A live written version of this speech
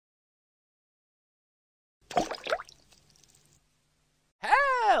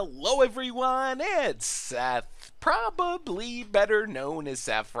Hello everyone, it's Seth, probably better known as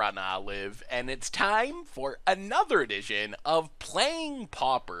Saffron Olive, and it's time for another edition of Playing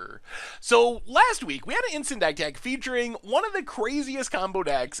Pauper. So last week we had an instant deck featuring one of the craziest combo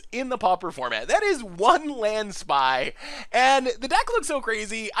decks in the Pauper format. That is One Land Spy, and the deck looks so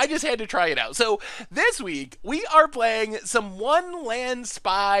crazy I just had to try it out. So this week we are playing some One Land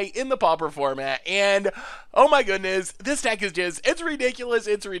Spy in the Pauper format, and oh my goodness, this deck is just, it's ridiculous,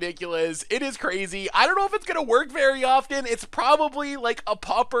 it is crazy. I don't know if it's going to work very often. It's probably like a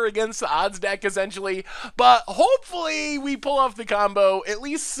Pauper against the odds deck essentially, but hopefully we pull off the combo at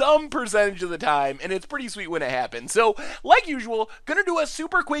least some percentage of the time, and it's pretty sweet when it happens. So like usual, gonna do a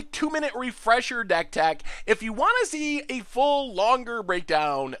super quick 2-minute refresher deck tech. If you want to see a full longer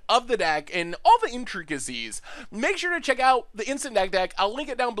breakdown of the deck and all the intricacies, make sure to check out the instant deck. I'll link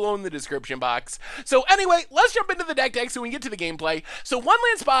it down below in the description box. So anyway, let's jump into the deck so we can get to the gameplay. So One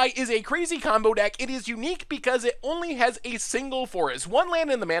Land Spy is a crazy combo deck. It is unique because it only has a single forest, one land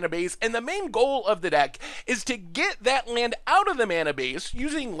in the mana base, and the main goal of the deck is to get that land out of the mana base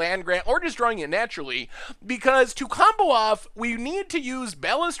using land grant or just drawing it naturally, because to combo off, we need to use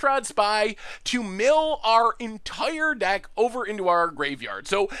Balustrade Spy to mill our entire deck over into our graveyard.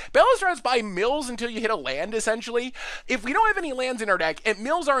 So Balustrade Spy mills until you hit a land, essentially. If we don't have any lands in our deck, it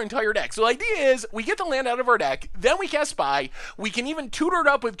mills our entire deck. So the idea is we get the land out of our deck, then we cast Spy. We can even tutor it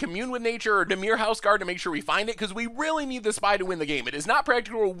up with Commune with Nature or Dimir Houseguard to make sure we find it, because we really need the Spy to win the game. It is not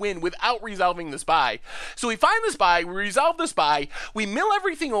practical to win without resolving the Spy. So we find the Spy, we resolve the Spy, we mill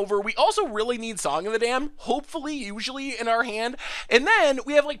everything over. We also really need Song of the Damned, hopefully, usually in our hand. And then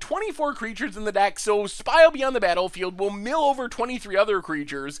we have like 24 creatures in the deck, so Spy will be on the battlefield. We'll mill over 23 other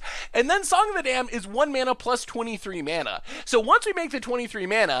creatures. And then Song of the Damned is 1 mana plus 23 mana. So once we make the 23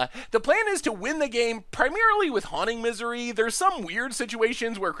 mana, the plan is to win the game primarily with Haunting Misery. There's some weird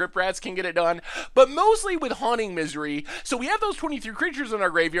situations where Crypt Rats can get it done, but mostly with Haunting Misery. So we have those 23 creatures in our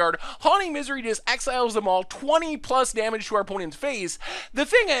graveyard. Haunting Misery just exiles them all, 20 plus damage to our opponent's face. The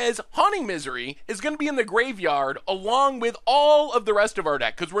thing is, Haunting Misery is going to be in the graveyard along with all of the rest of our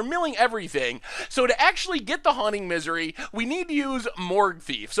deck, because we're milling everything. So to actually get the Haunting Misery, we need to use Morgue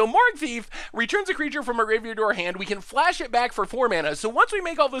Thief. So Morgue Thief returns a creature from our graveyard to our hand. We can flash it back for 4 mana. So once we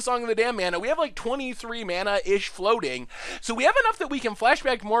make all the Song of the Damned mana, we have like 23 mana-ish floating. So we have enough that we can flash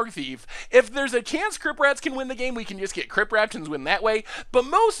back Morgue Thief. If there's a chance Crypt Rats can win the game, we can just get Crypt Rats and win that way. But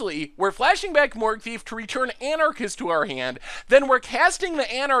mostly, we're flashing back Morgue Thief to return Anarchist to our hand. Then we're casting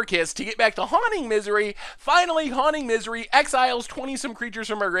the Anarchist to get back to Haunting Misery. Finally, Haunting Misery exiles 20-some creatures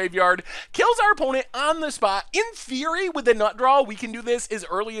from our graveyard, kills our opponent on the spot. In theory, with the nut draw, we can do this as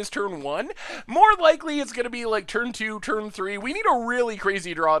early as turn 1. More likely, it's going to be like turn 2, turn 3. We need a really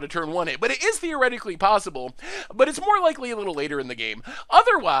crazy draw to turn 1 it, but it is theoretically possible, but it's more likely a little later in the game.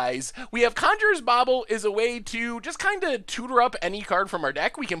 Otherwise, we have Conjurer's Bauble is a way to just kind of tutor up any card from our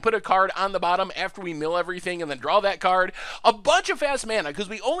deck. We can put a card on the bottom after we mill everything and then draw that card. A bunch of fast mana, because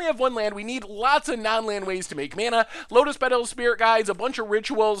we only have 1 land. We need lots of non-land ways to make mana. Lotus Petals, Spirit Guides, a bunch of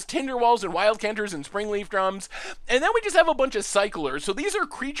Rituals, Tinder Walls, and Wild Canters, and Springleaf Drums. And then we just have a bunch of Cyclers. So these are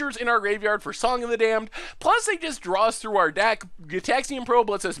creatures in our graveyard for Song of the Damned. Plus, they just draw us through our deck. Gitaxian Probe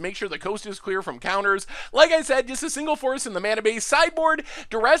lets us make sure the coast is clear from counters. Like I said, just a single forest in the mana base. Sideboard,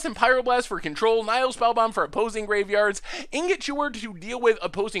 Duress and Pyroblast for control. Nile Spellbomb for opposing graveyards. Ingot Chewer to deal with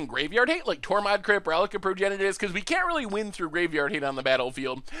opposing graveyard hate, like Tormod Crypt, Relic of Progenitus, because we can't really win through graveyard hate on the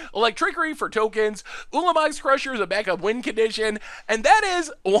battlefield. Electrickery for tokens. Ulamog's Crusher is a backup win condition. And that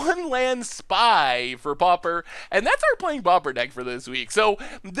is One Land Spy for Pauper. And that's our Playing Pauper deck for this week. So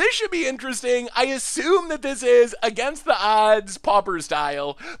this should be interesting. I assume that this is against the odds Pauper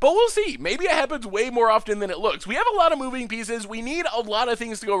style, but we'll see. Maybe it happens way more often than it looks. We have a lot of moving pieces. We need a lot of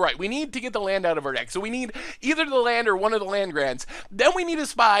things to go right. We need to get the land out of our deck. So we need either the land or one of the land grants. Then we need a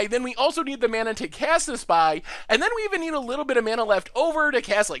Spy. Then we also need the mana to cast the Spy. And then we even need a little bit of mana left over to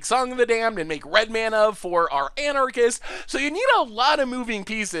cast like Song of the Damned and make red mana for our Anarchist. So you need a lot of moving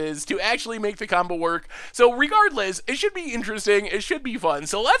pieces to actually make the combo work. So regardless, it should be interesting. It should be fun.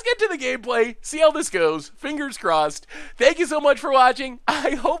 So let's get to the gameplay, see how this goes. Fingers crossed. Thank you so much for watching.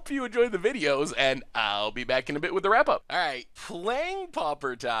 I hope you enjoyed the videos, and I'll be back in a bit with the wrap-up. All right, playing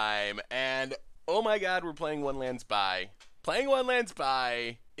Pauper time, and oh my god, we're playing One Land Spy. Playing One Land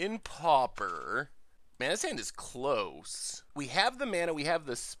Spy in Pauper. Man, this hand is close. We have the mana, we have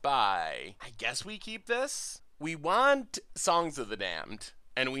the Spy. I guess we keep this. We want Songs of the Damned,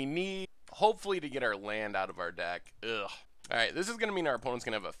 and we need, hopefully, to get our land out of our deck. Ugh. Alright, this is going to mean our opponent's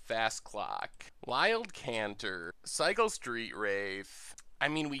going to have a fast clock. Wild Canter, Cycle Street Wraith, I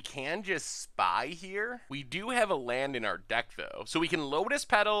mean, we can just spy here. We do have a land in our deck, though. So we can Lotus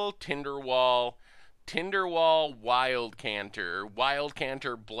Petal, Tinderwall, Wild Canter,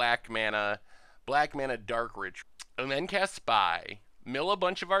 Black Mana, Dark Ritual, and then cast Spy, mill a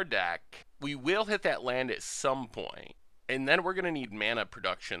bunch of our deck. We will hit that land at some point, and then we're going to need mana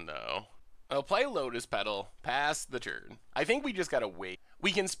production, though. I'll play Lotus Petal, pass the turn. I think we just got to wait.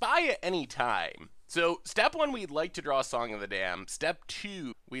 We can spy at any time. So, step 1, we'd like to draw Song of the Dam. Step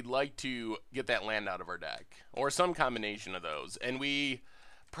 2, we'd like to get that land out of our deck, or some combination of those. And we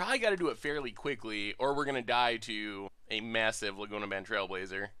probably got to do it fairly quickly, or we're going to die to a massive Laguna Band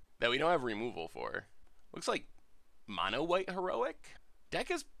Trailblazer that we don't have removal for. Looks like mono white heroic. Deck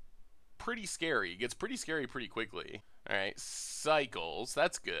is pretty scary. Gets pretty scary pretty quickly. Alright, cycles.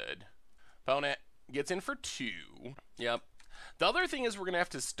 That's good. Opponent gets in for 2. Yep. The other thing is we're going to have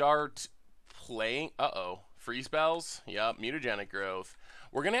to start playing... Free spells? Yep, mutagenic growth.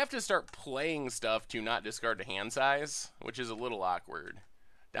 We're going to have to start playing stuff to not discard to hand size, which is a little awkward.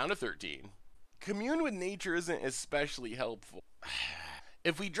 Down to 13. Commune with nature isn't especially helpful.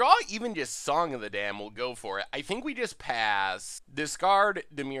 If we draw even just Song of the Dam, we'll go for it. I think we just pass. Discard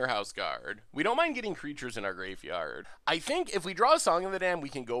Dimir House Guard. We don't mind getting creatures in our graveyard. I think if we draw Song of the Dam, we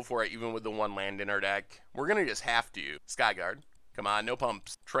can go for it even with the 1 land in our deck. We're going to just have to. Skyguard. Come on, no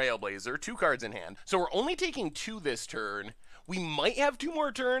pumps. Trailblazer. 2 cards in hand. So we're only taking 2 this turn. We might have 2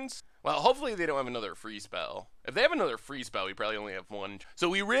 more turns. Well, hopefully they don't have another free spell. If they have another free spell, we probably only have 1. So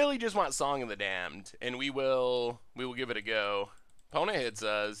we really just want Song of the Damned, and we will give it a go. Opponent hits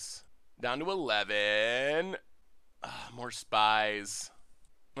us. Down to 11. More spies.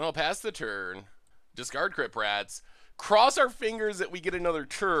 Well, pass the turn. Discard Crypt Rats. Cross our fingers that we get another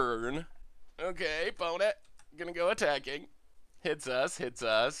turn. Okay, opponent. Gonna go attacking. Hits us.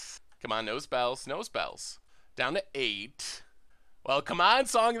 Come on, no spells. Down to 8. Well, come on,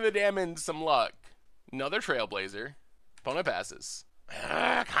 Song of the Dam and some luck. Another Trailblazer. Opponent passes.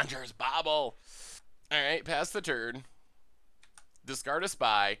 Conjures Bobble. Alright, pass the turn. Discard a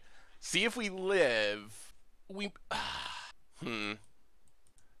Spy. See if we live.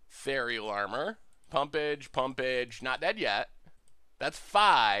 Ethereal Armor. Pumpage. Not dead yet. That's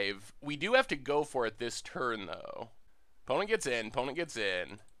 5. We do have to go for it this turn, though. Opponent gets in.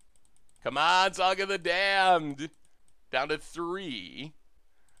 Come on, Song of the Damned. Down to 3.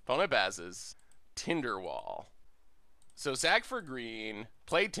 Opponent passes. Tinderwall. So sack for green.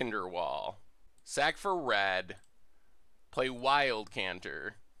 Play Tinderwall. Sack for red. Play Wild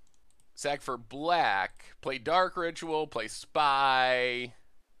Canter. Sack for black. Play Dark Ritual. Play Spy.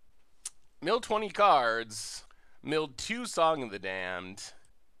 Mill 20 cards. Milled 2 Song of the Damned.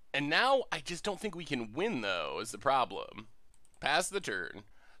 And now I just don't think we can win, though, is the problem. Pass the turn.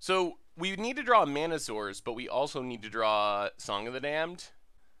 So we need to draw a mana source, but we also need to draw Song of the Damned.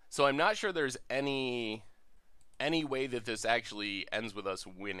 So I'm not sure there's any way that this actually ends with us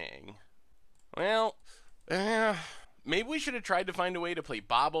winning. Well, maybe we should have tried to find a way to play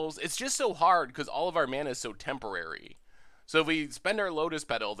Baubles. It's just so hard because all of our mana is so temporary. So if we spend our Lotus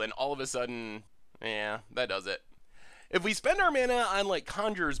Petal, then all of a sudden, yeah, that does it. If we spend our mana on, like,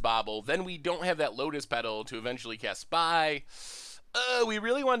 Conjurer's Bauble, then we don't have that Lotus Petal to eventually cast Spy. We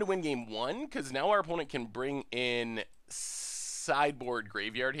really wanted to win game 1, because now our opponent can bring in sideboard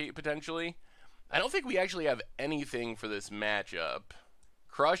Graveyard Hate, potentially. I don't think we actually have anything for this matchup.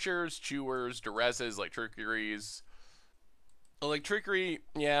 Crushers, Chewers, Duresses, Electrickeries. Electrickery,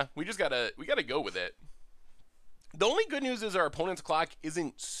 yeah, we gotta go with it. The only good news is our opponent's clock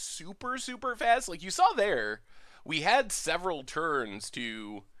isn't super fast. Like you saw there, we had several turns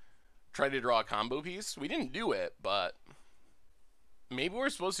to try to draw a combo piece. We didn't do it, but maybe we're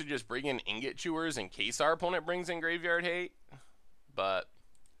supposed to just bring in Ingot Chewers in case our opponent brings in Graveyard Hate. But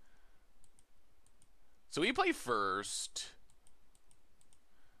so we play first.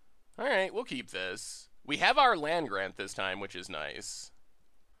 Alright, we'll keep this. We have our land grant this time, which is nice.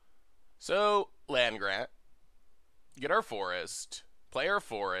 So, land grant. Get our forest. Play our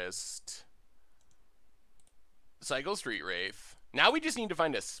forest. Cycle Street Wraith. Now we just need to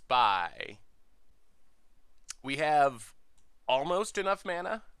find a spy. We have almost enough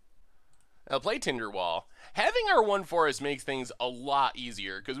mana. I'll play Tinderwall. Having our one forest makes things a lot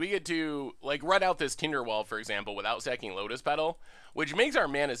easier because we get to like run out this Tinderwall, for example, without stacking Lotus Petal, which makes our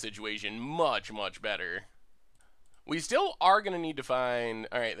mana situation much better. We still are going to need to find...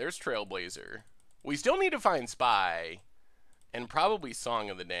 Alright, there's Trailblazer. We still need to find Spy. And probably Song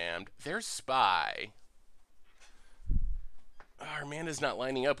of the Damned. There's Spy. Our mana's not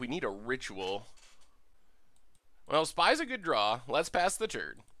lining up. We need a Ritual. Well, Spy's a good draw. Let's pass the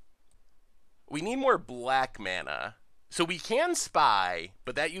turn. We need more black mana. So we can spy,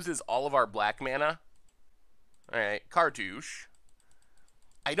 but that uses all of our black mana. All right, Cartouche.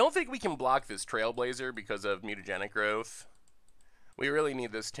 I don't think we can block this Trailblazer because of mutagenic growth. We really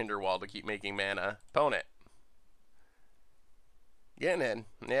need this Tinderwall to keep making mana. Opponent. Getting in.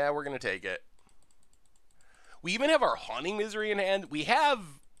 Yeah, we're going to take it. We even have our Haunting Misery in hand. We have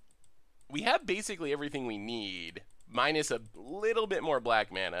basically everything we need, minus a little bit more black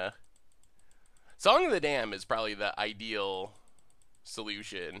mana. Song of the Dam is probably the ideal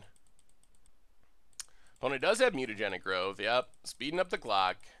solution. Opponent does have mutagenic growth. Yep, speeding up the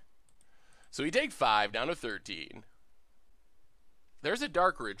clock. So we take 5 down to 13. There's a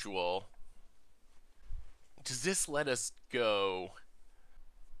Dark Ritual. Does this let us go?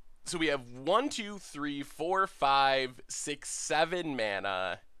 So we have 1, 2, 3, 4, 5, 6, 7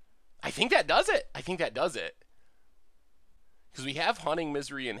 mana. I think that does it. I think that does it. Because we have Haunting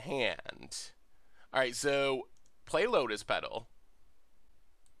Misery in hand. All right, so play Lotus Petal.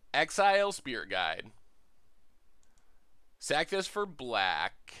 Exile Spirit Guide. Sack this for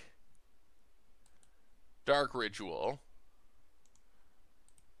black. Dark Ritual.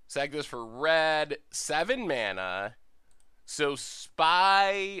 Sack this for red. 7 mana. So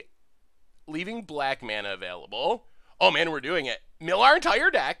Spy, leaving black mana available. Oh man, we're doing it. Mill our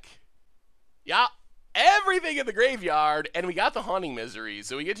entire deck. Yeah, everything in the graveyard. And we got the Haunting Misery,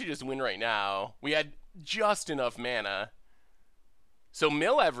 so we get to just win right now. We had just enough mana. So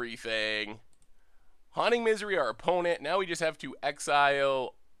mill everything. Haunting Misery, our opponent. Now we just have to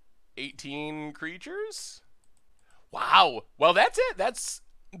exile 18 creatures. Wow. Well, that's it.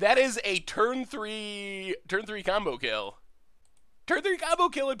 That is a turn 3 combo kill. Turn 3 combo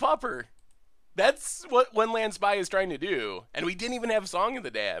kill at Pauper. That's what One Land Spy is trying to do. And we didn't even have Song of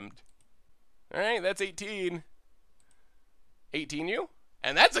the Damned. Alright, that's 18. 18 you?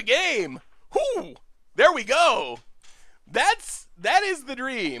 And that's a game! Whoo! There we go! That is the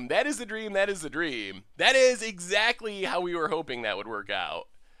dream. That is the dream. That is the dream. That is exactly how we were hoping that would work out.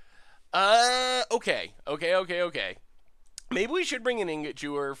 Okay. Maybe we should bring an Ingot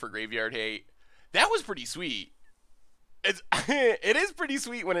Chewer for Graveyard Hate. That was pretty sweet. It is pretty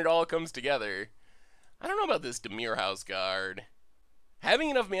sweet when it all comes together. I don't know about this Dimir House Guard.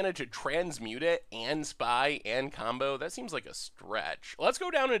 Having enough mana to transmute it and spy and combo, that seems like a stretch. Let's go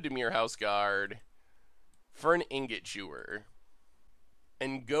down to Dimir House Guard for an Ingot Chewer.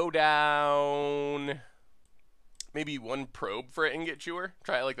 And go down maybe 1 probe for an Ingot Chewer.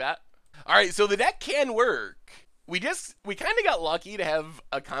 Try it like that. Alright, so the deck can work. We kind of got lucky to have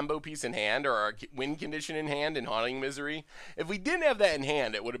a combo piece in hand, or our win condition in hand, and Haunting Misery. If we didn't have that in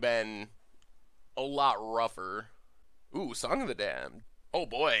hand, it would have been a lot rougher. Ooh, Song of the Damned. Oh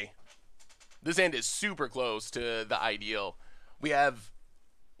boy. This hand is super close to the ideal. We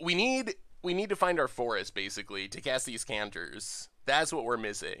need to find our forest, basically, to cast these canters. That's what we're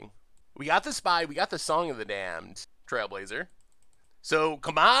missing. We got the Spy, we got the Song of the Damned. Trailblazer. So,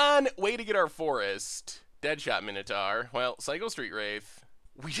 come on, way to get our forest. Deadshot Minotaur. Well, Cycle Street Wraith.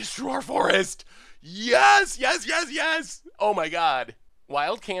 We just drew our forest. Yes, yes, yes, yes. Oh my god.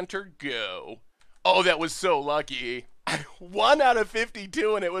 Wild Canter, go. Oh, that was so lucky. 1 out of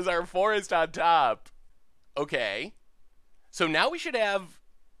 52, and it was our forest on top. Okay. So now we should have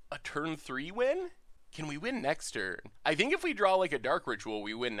a turn 3 win? Can we win next turn? I think if we draw like a Dark Ritual,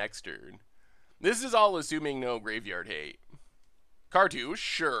 we win next turn. This is all assuming no Graveyard Hate. Cartouche,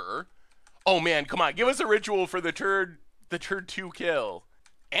 sure. Oh man, come on, give us a ritual for the turn 2 kill.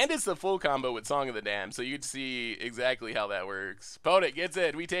 And it's the full combo with Song of the Damned, so you'd see exactly how that works. Opponent gets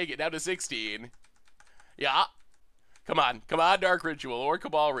it, we take it down to 16. Yeah. Come on, Dark Ritual or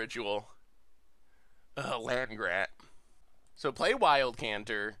Cabal Ritual. Land Grant. So play Wild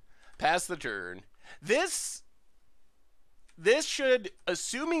Canter, pass the turn. This should,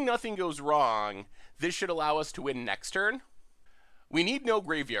 assuming nothing goes wrong, this should allow us to win next turn. We need no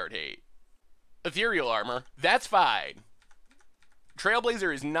Graveyard Hate. Ethereal Armor, that's fine.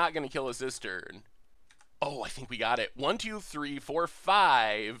 Trailblazer is not going to kill us this turn. Oh, I think we got it. 1, 2, 3, 4,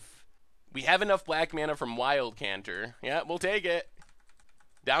 5. We have enough black mana from Wild Canter. Yeah, we'll take it.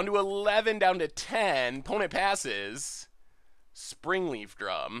 Down to 11, down to 10. Opponent passes. Springleaf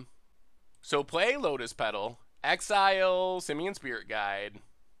Drum. So play Lotus Petal. Exile Simian Spirit Guide.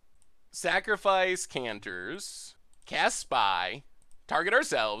 Sacrifice Canters. Cast Spy. Target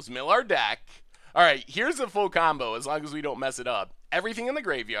ourselves. Mill our deck. Alright, here's the full combo as long as we don't mess it up. Everything in the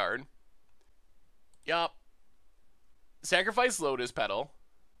graveyard. Yup. Sacrifice Lotus Petal.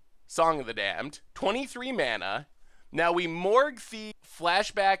 Song of the Damned. 23 mana. Now we Morgue Thief,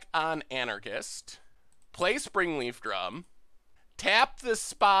 flashback on Anarchist. Play Springleaf Drum. Tap the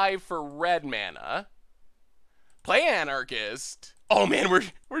Spy for red mana. Play Anarchist. Oh man,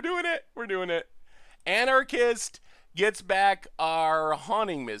 we're doing it. We're doing it. Anarchist gets back our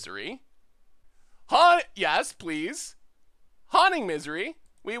Haunting Misery. Yes, please. Haunting Misery.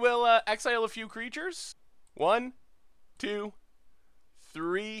 We will exile a few creatures. 1, 2,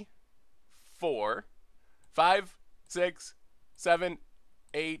 3, 4, 5, 6, 7,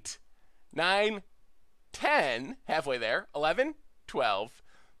 8, 9, 10. Halfway there. 11, 12,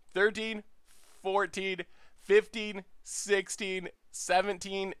 13, 14, 15, 16,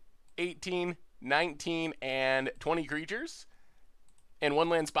 17, 18, 19, and 20 creatures. And 1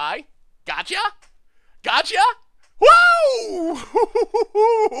 land spy. Gotcha! Gotcha! Woo!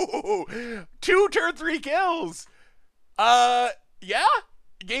 2 turn 3 kills. Yeah.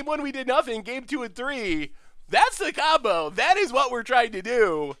 Game 1 we did nothing. Game 2 and 3. That's the combo. That is what we're trying to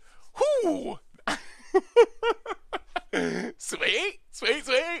do. Whoo! Sweet, sweet,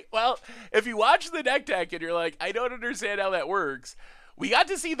 sweet. Well, if you watch the deck tech and you're like, I don't understand how that works, we got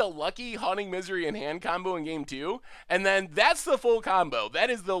to see the lucky Haunting Misery in hand combo in game 2, and then that's the full combo. That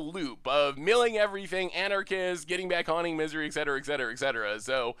is the loop of milling everything, Anarchist, getting back Haunting Misery, etc., etc., etc.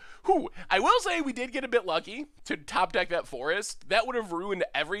 So, I will say we did get a bit lucky to top deck that forest. That would have ruined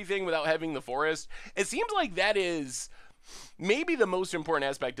everything without having the forest. It seems like that is maybe the most important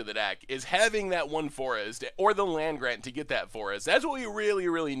aspect of the deck, is having that 1 forest or the land grant to get that forest. That's what we really,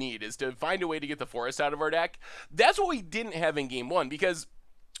 really need, is to find a way to get the forest out of our deck. That's what we didn't have in game 1, because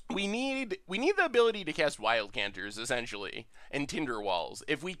we need the ability to cast Wild Canters, essentially, and Tinder Walls.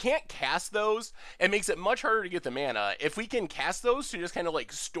 If we can't cast those, it makes it much harder to get the mana. If we can cast those to just kind of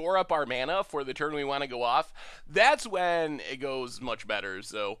like store up our mana for the turn we want to go off, that's when it goes much better.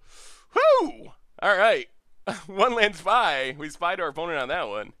 So, whoo! All right. 1 land spy. We spied our opponent on that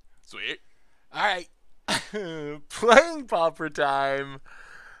one. Sweet. All right. Playing Pauper time.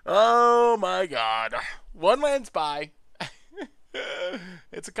 Oh my god. 1 land spy.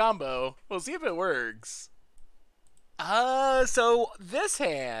 It's a combo. We'll see if it works. So this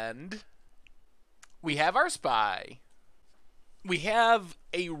hand, we have our spy. We have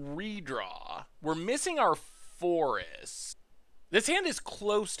a redraw. We're missing our forest. This hand is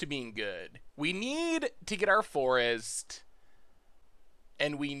close to being good. We need to get our forest,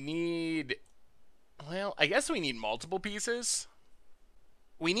 and we need, well, I guess we need multiple pieces.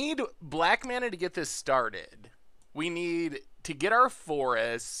 We need black mana to get this started. We need to get our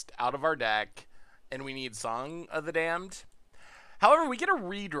forest out of our deck, and we need Song of the Damned. However, we get a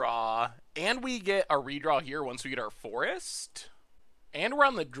redraw, and we get a redraw here once we get our forest, and we're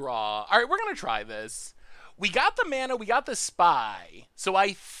on the draw. All right, we're going to try this. We got the mana, we got the spy, so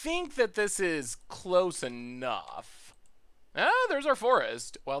I think that this is close enough. Ah, there's our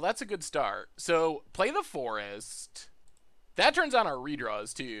forest. Well, that's a good start. So, play the forest. That turns on our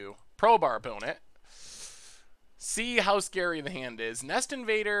redraws, too. Probe our opponent. See how scary the hand is. Nest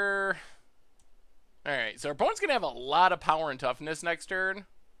Invader. Alright, so our opponent's going to have a lot of power and toughness next turn.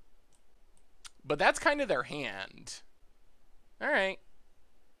 But that's kind of their hand. Alright.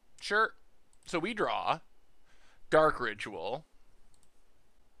 Sure. So we draw. Dark Ritual.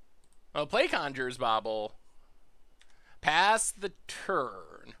 Oh, play Conjure's Bauble. Pass the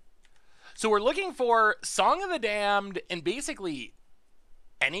turn. So we're looking for Song of the Damned and basically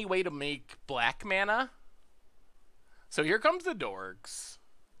any way to make black mana. So here comes the dorks.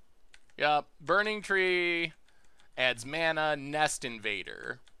 Yup, Burning Tree adds mana, Nest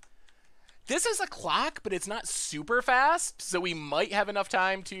Invader. This is a clock, but it's not super fast, so we might have enough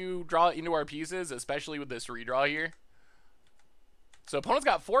time to draw it into our pieces, especially with this redraw here. So opponent's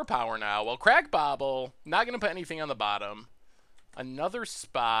got 4 power now. Well, Crack Bauble, not going to put anything on the bottom. Another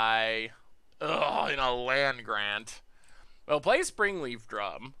Spy. Ugh, in a land grant. Well, play Springleaf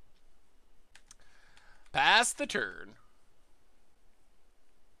Drum. Pass the turn.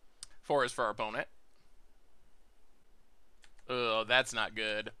 Forest for our opponent. Oh, that's not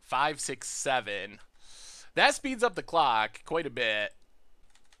good. 5, 6, 7. That speeds up the clock quite a bit.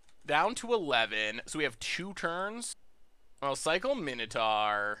 Down to 11. So we have 2 turns. Well, cycle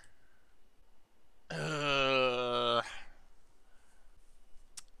Minotaur.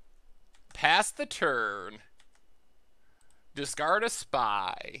 Pass the turn. Discard a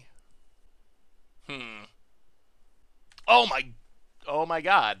spy. Oh my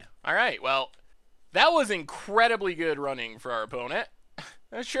god. All right, well, that was incredibly good running for our opponent.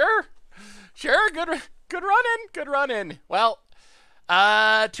 Sure, good running. Well, 2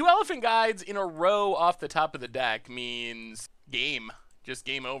 Elephant Guides in a row off the top of the deck means game. Just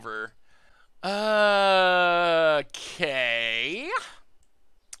game over. Okay.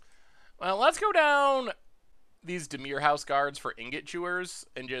 Well, let's go down these Demir House Guards for Ingot Chewers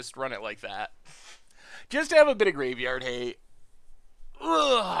and just run it like that. Just to have a bit of graveyard hate.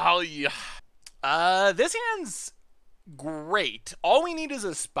 Ugh, yeah. This hand's great. All we need is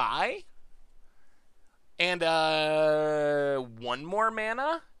a spy. And one more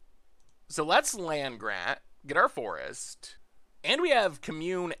mana. So let's land grant, get our forest, and we have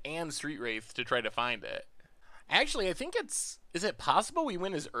commune and street wraith to try to find it. Actually, I think is it possible we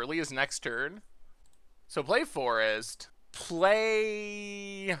win as early as next turn? So play forest, let's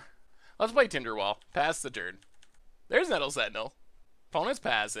play Tinderwall, pass the turn. There's Nettle Sentinel. Opponent's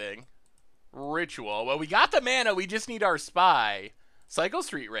passing. Ritual. Well, we got the mana, we just need our spy. Cycle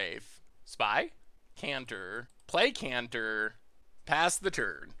street wraith. Spy. Canter. Play Canter. Pass the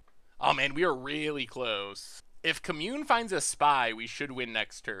turn. Oh man, we are really close. If commune finds a spy, we should win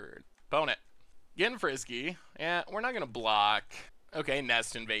next turn. Opponent. Getting frisky. Yeah, we're not going to block. Okay,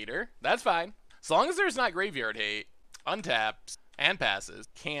 Nest Invader. That's fine. As long as there's not graveyard hate. Untaps. And passes.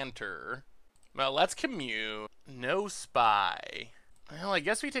 Canter. Well, let's commune. No spy. Well, I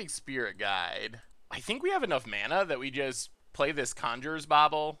guess we take Spirit Guide. I think we have enough mana that we just play this Conjurer's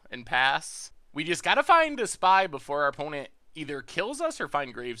Bauble and pass. We just got to find a spy before our opponent either kills us or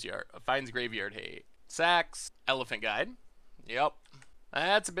finds graveyard hate. Sacks. Elephant Guide. Yep.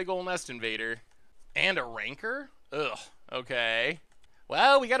 That's a big old Nest Invader. And a Rancor? Ugh. Okay.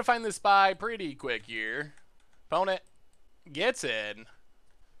 Well, we got to find this spy pretty quick here. Opponent gets in.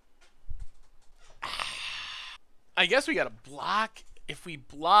 I guess we got to block. If we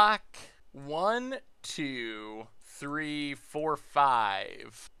block 1, 2, 3, 4,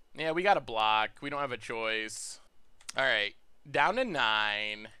 5. Yeah, we got to block. We don't have a choice. All right. Down to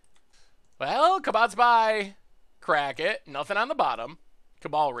 9. Well, Kabod Spy. Crack it. Nothing on the bottom.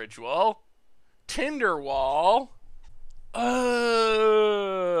 Cabal Ritual. Tinderwall.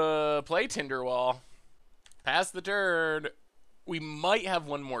 Play Tinderwall. Pass the turn. We might have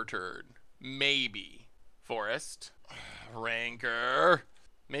one more turn. Maybe. Forest. Rancor.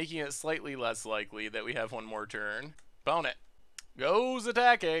 Making it slightly less likely that we have one more turn. Opponent goes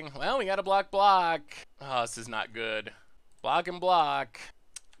attacking. Well, we got to block. Oh, this is not good. Block and block.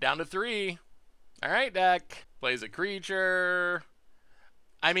 Down to 3. All right, deck. Plays a creature.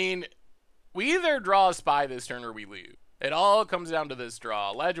 I mean, we either draw a spy this turn or we lose. It all comes down to this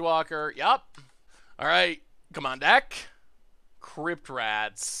draw. Ledgewalker. Yup. All right. Come on, deck. Crypt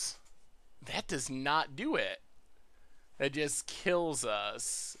Rats. That does not do it. That just kills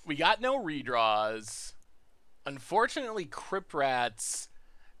us. We got no redraws. Unfortunately, Crypt Rats...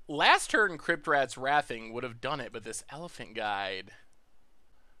 Last turn, Crypt Rats Wrathing would have done it, but this Elephant Guide...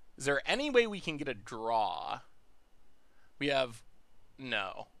 Is there any way we can get a draw? We have...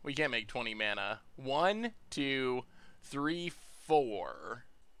 No. We can't make 20 mana. 1, 2, 3, 4,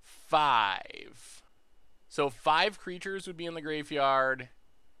 5. So 5 creatures would be in the graveyard.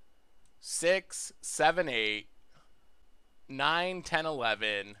 6, 7, 8. 9, 10,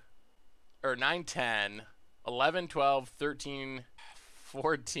 11. Or 9, 10. 11, 12, 13,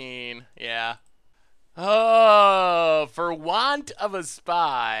 14. Yeah. Oh, for want of a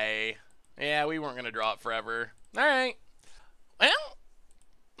spy. Yeah, we weren't going to draw it forever. All right. Well,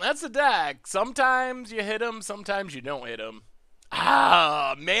 that's the deck. Sometimes you hit them, sometimes you don't hit them.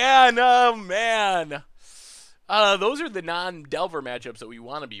 Ah, man. Oh, man. Those are the non-Delver matchups that we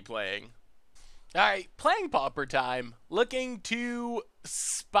want to be playing. All right, playing Pauper time. Looking to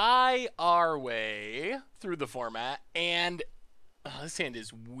spy our way through the format. And this hand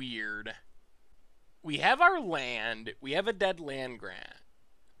is weird. We have our land. We have a dead land grant.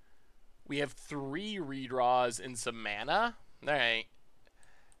 We have 3 redraws and some mana. All right.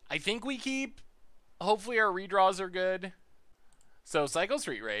 I think we keep. Hopefully our redraws are good. So Cycle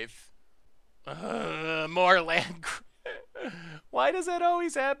Street Wraith. More land. Why does that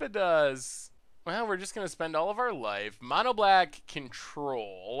always happen to us? Well, we're just going to spend all of our life. Mono black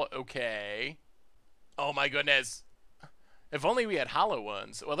control. Okay. Oh my goodness. If only we had hollow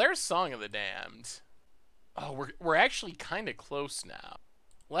ones. Well, there's Song of the Damned. Oh, we're actually kind of close now.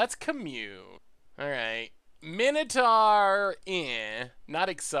 Let's commune. All right. Minotaur in. Not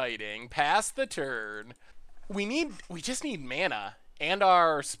exciting. Pass the turn. We just need mana and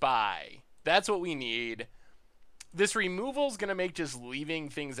our spy. That's what we need. This removal's going to make just leaving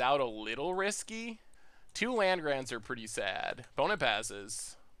things out a little risky. 2 land grants are pretty sad. Opponent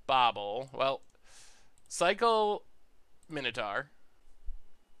passes. Bobble. Well, cycle Minotaur.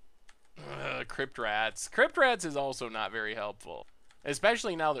 Crypt Rats. Crypt Rats is also not very helpful.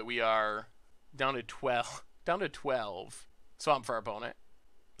 Especially now that we are down to 12. Down to 12. Swamp for our opponent.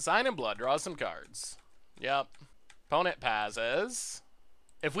 Sign in Blood. Draw some cards. Yep. Opponent passes.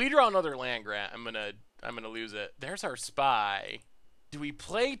 If we draw another land grant, I'm gonna lose it. There's our spy. Do we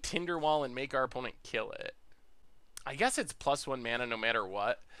play Tinderwall and make our opponent kill it? I guess it's +1 mana no matter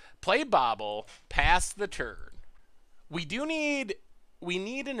what. Play Bobble, pass the turn. We need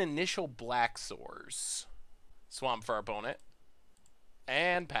an initial black source. Swamp for our opponent.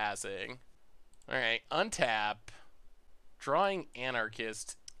 And passing. Alright, untap. Drawing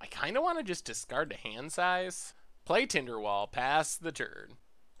Anarchist. I kind of want to just discard the hand size. Play Tinderwall, pass the turn.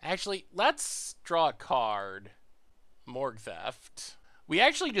 Actually, let's draw a card. Morgue Theft. We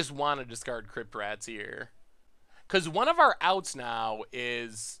actually just want to discard Crypt Rats here. Because one of our outs now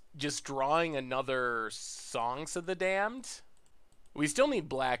is just drawing another Songs of the Damned. We still need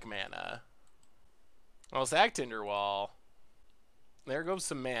black mana. I'll sack Tinderwall. There goes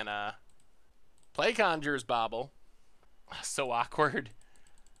some mana. Play Conjurer's Bauble. So awkward.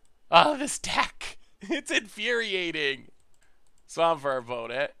 Oh, this deck. It's infuriating. Swamp for our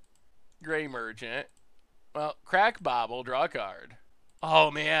opponent. Gray Merchant. Well, crack Bauble, draw a card. Oh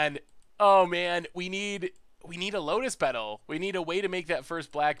man. Oh man. We need a Lotus Petal. We need a way to make that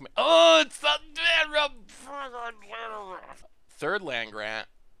first black. Oh, it's the third land grant.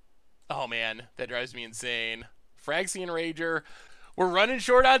 Oh man, that drives me insane. Phyrexian Rager. We're running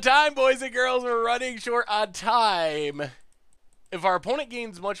short on time, boys and girls. We're running short on time. If our opponent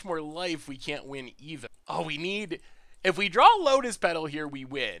gains much more life, we can't win either. Oh, if we draw Lotus Petal here, we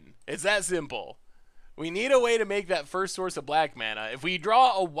win. It's that simple. We need a way to make that first source of black mana. If we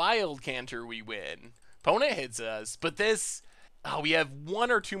draw a Wild Canter, we win. Opponent hits us, but this... Oh, we have 1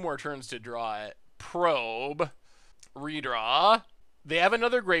 or 2 more turns to draw it. Probe. Redraw. They have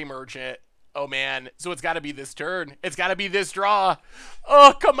another Gray Merchant. Oh, man. So it's got to be this turn. It's got to be this draw.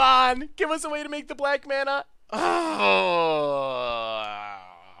 Oh, come on. Give us a way to make the black mana. Oh,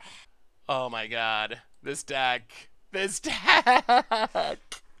 oh my god. This deck. This deck.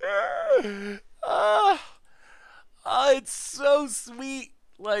 It's so sweet.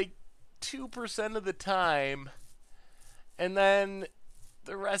 Like 2% of the time. And then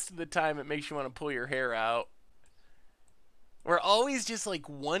the rest of the time it makes you want to pull your hair out. We're always just like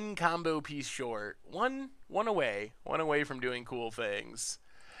one combo piece short. One away from doing cool things.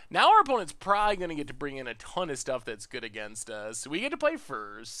 Now our opponent's probably going to get to bring in a ton of stuff that's good against us. So we get to play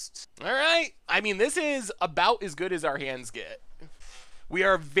first. All right. I mean, this is about as good as our hands get. We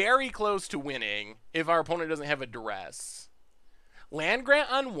are very close to winning if our opponent doesn't have a duress. Land grant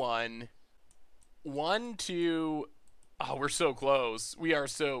on 1. 1, 2. Oh, we're so close. We are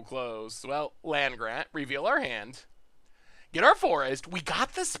so close. Well, land grant. Reveal our hand. Get our forest. We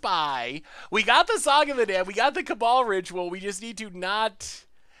got the spy. We got the Song of the Damned. We got the Cabal Ritual. We just need to not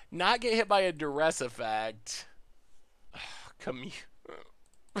get hit by a duress effect.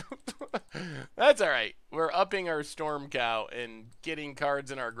 That's all right. We're upping our storm count and getting cards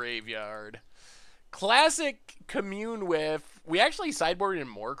in our graveyard. Classic commune with... We actually sideboarded in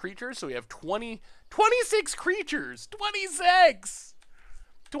more creatures, so we have 26 creatures. 26!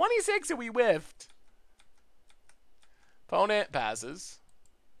 26 and we whiffed. Opponent passes.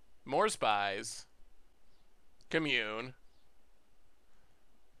 More spies. Commune.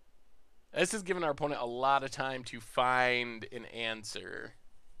 This has given our opponent a lot of time to find an answer.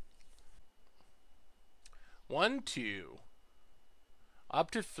 1, 2.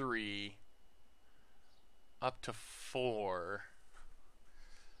 Up to 3. Up to 4.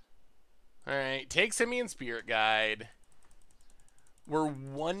 Alright, take Simian Spirit Guide. We're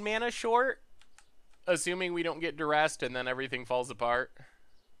 1 mana short, assuming we don't get duressed and then everything falls apart.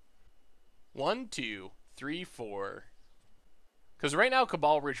 1, 2, 3, 4. Because right now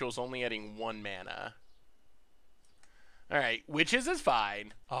Cabal Ritual is only adding 1 mana. Alright, Witches is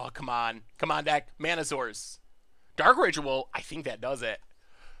fine. Oh, come on. Come on, deck. Mana Source. Dark Ritual, I think that does it.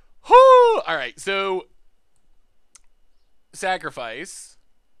 Whoo! Alright, so... Sacrifice.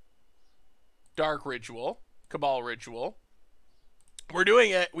 Dark Ritual. Cabal Ritual. We're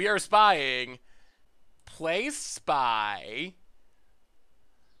doing it. We are spying. Play Spy.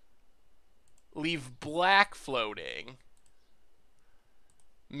 Leave black floating.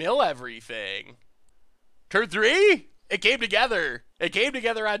 Mill everything. Turn 3? It came together. It came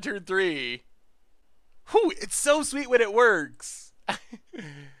together on turn 3. Whew, it's so sweet when it works.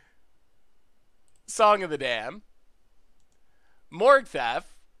 Song of the Damned. Morgue Theft.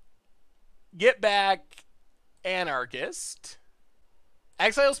 Get back Anarchist.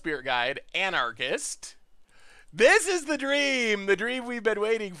 Exile Spirit Guide. Anarchist. This is the dream we've been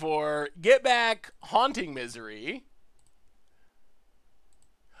waiting for. Get back Haunting Misery.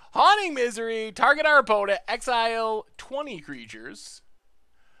 Haunting Misery. Target our opponent. Exile 20 creatures.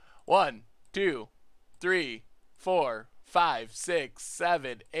 1, 2, 3, 4, 5, 6,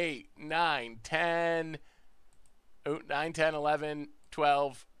 7, 8, 9, 10. Oh, 9, 10, 11,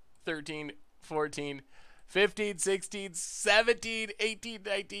 12, 13, 14, 15, 16, 17, 18,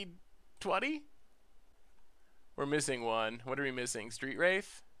 19, 20? We're missing one. What are we missing? Street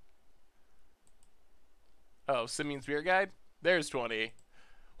Wraith? Oh, Simian Spirit Guide? There's 20.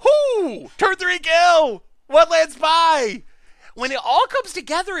 Whoo! Turn 3 kill! One land spy! When it all comes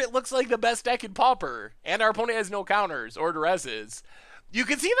together, it looks like the best deck in Pauper. And our opponent has no counters or duresses. You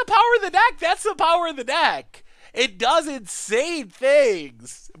can see the power of the deck. That's the power of the deck. It does insane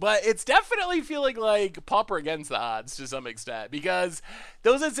things. But it's definitely feeling like Pauper against the odds to some extent. Because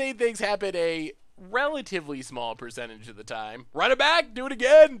those insane things happen a relatively small percentage of the time. Run it back. Do it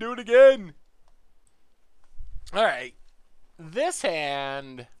again. Do it again. Alright. This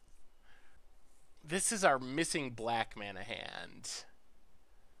hand... This is our missing black mana hand.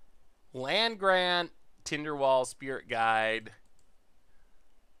 Land Grant, Tinderwall, Spirit Guide.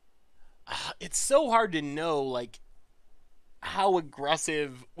 It's so hard to know, like, how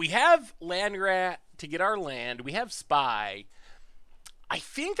aggressive... We have Land Grant to get our land. We have Spy. I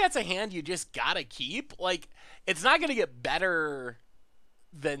think that's a hand you just gotta keep. Like, it's not gonna get better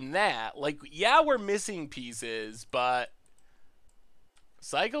than that. Like, yeah, we're missing pieces, but...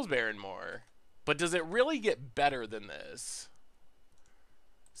 Cycle's Barrenmore. But does it really get better than this?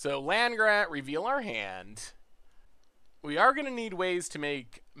 So Land Grant, reveal our hand. We are going to need ways to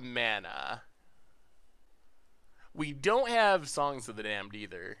make mana. We don't have Songs of the Damned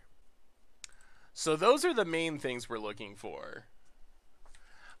either. So those are the main things we're looking for.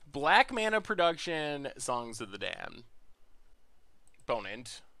 Black mana production, Songs of the Damned.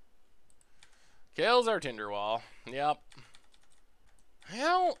 Opponent. Kills our Tinderwall. Yep.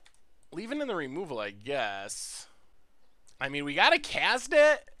 Well... Leave it in the removal, I guess. I mean, we gotta cast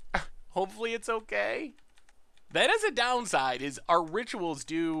it. Hopefully it's okay. That is a downside, is our rituals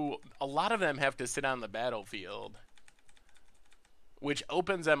do... A lot of them have to sit on the battlefield. Which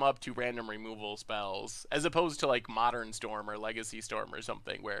opens them up to random removal spells. As opposed to, like, Modern Storm or Legacy Storm or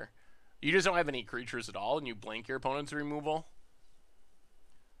something, where you just don't have any creatures at all and you blank your opponent's removal.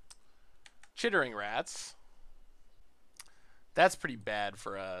 Chittering Rats. That's pretty bad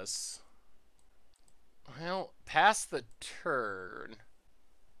for us. Well, past the turn.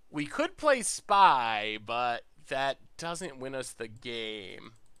 We could play Spy, but that doesn't win us the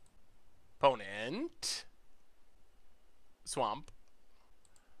game. Opponent. Swamp.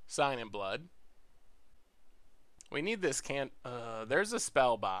 Sign in Blood. We need this there's a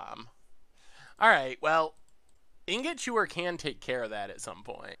Spell Bomb. Alright, well, Ingot Chewer can take care of that at some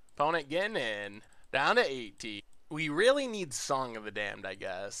point. Opponent getting in. Down to 80. We really need Song of the Damned, I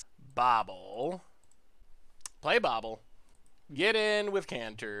guess. Bobble. Play Bobble. Get in with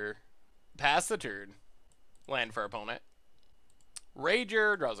Canter. Pass the turn. Land for opponent.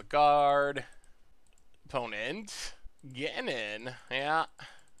 Rager draws a card. Opponent. Getting in. Yeah.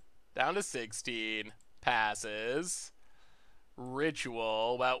 Down to 16. Passes.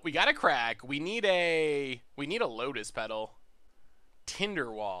 Ritual. Well, we got a crack. We need a Lotus Petal.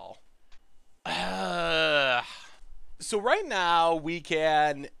 Tinderwall. So right now we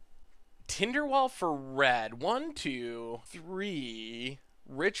can Tinderwall for red. 1, 2, 3.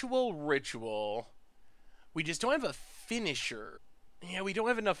 Ritual. We just don't have a finisher. Yeah, we don't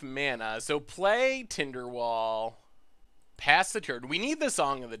have enough mana. So play Tinderwall. Pass the turn. We need the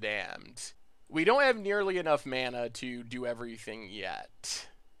Song of the Damned. We don't have nearly enough mana to do everything yet.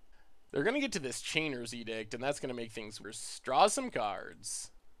 They're going to get to this Chainer's Edict, and that's going to make things worse. Draw some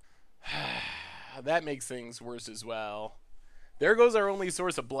cards. That makes things worse as well. There goes our only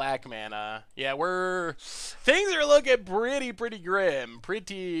source of black mana. Yeah, things are looking pretty grim.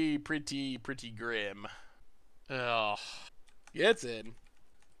 Pretty grim. Ugh. Gets in.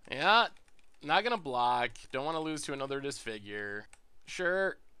 Yeah, not gonna block. Don't want to lose to another Disfigure.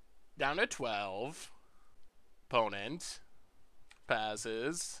 Sure. Down to 12. Opponent.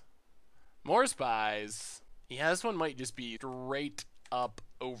 Passes. More Spies. Yeah, this one might just be straight up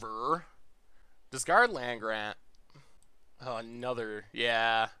over. Discard Land Grant. Oh, another.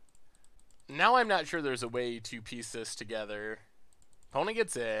 Yeah. Now I'm not sure there's a way to piece this together. Opponent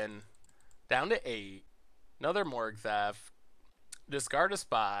gets in. Down to 8. Another Morgue Theft. Discard a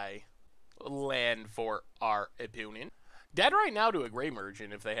Spy. Land for our opponent. Dead right now to a Grey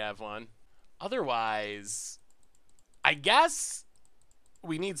Merchant if they have one. Otherwise, I guess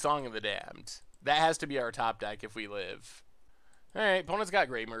we need Song of the Damned. That has to be our top deck if we live. Alright, opponent's got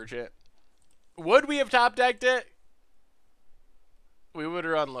Grey Merchant. Would we have top decked it? We would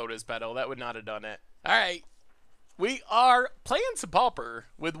have run Lotus Petal. That would not have done it. Alright. We are playing some Pauper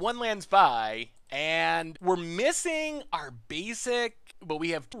with one land Spy, and we're missing our basic but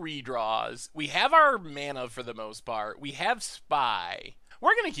we have 3 draws. We have our mana for the most part. We have Spy.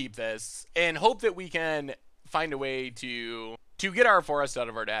 We're going to keep this and hope that we can find a way to get our forest out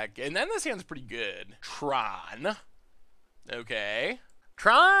of our deck. And then this hand's pretty good. Tron. Okay.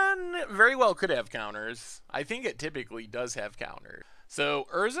 Tron very well could have counters. I think it typically does have counters. So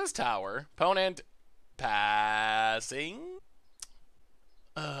Urza's Tower. Opponent passing.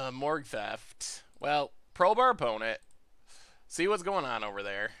 Morgue Theft. Well, probe our opponent. See what's going on over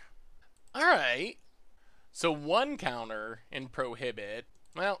there. Alright. So 1 counter in Prohibit.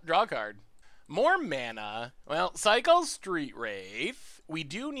 Well, draw a card. More mana. Well, cycle Street Wraith. We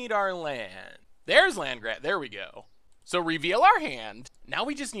do need our land. There's land grab. There we go. So reveal our hand. Now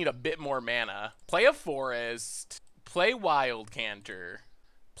we just need a bit more mana. Play a forest. Play Wild Canter.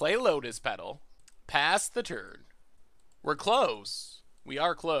 Play Lotus Petal. Pass the turn. We're close. We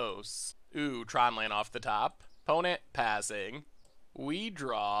are close. Ooh, Tron land off the top. Opponent passing. We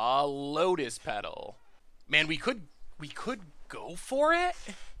draw Lotus Petal. Man, we could go for it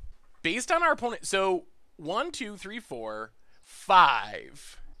based on our opponent. So 1, 2, 3, 4,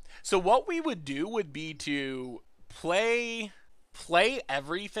 5. So what we would do would be to play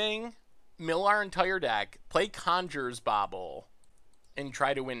everything, mill our entire deck, play Conjure's Bauble, and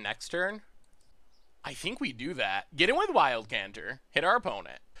try to win next turn. I think we do that. Get in with Wild Canter, hit our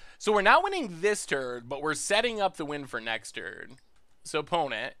opponent. So we're not winning this turn, but we're setting up the win for next turn. So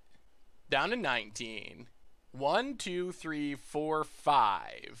opponent, down to 19. 1, 2, 3, 4,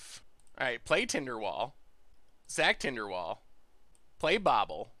 5. All right, play Tinderwall. Sack Tinderwall. Play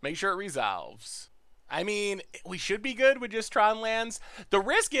Bauble. Make sure it resolves. I mean, we should be good with just Tron lands. The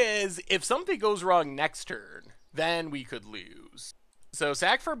risk is, if something goes wrong next turn, then we could lose. So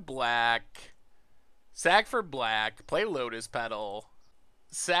sack for black. Sack for black. Play Lotus Petal.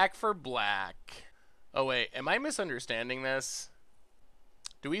 Sack for black. Oh, wait. Am I misunderstanding this?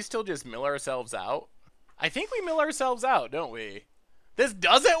 Do we still just mill ourselves out? I think we mill ourselves out, don't we? This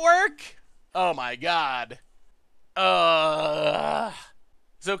doesn't work? Oh, my God.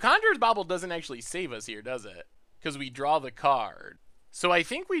 So Conjure's Bauble doesn't actually save us here, does it? Because we draw the card. So I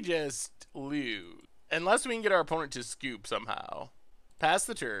think we just lose. Unless we can get our opponent to scoop somehow. Pass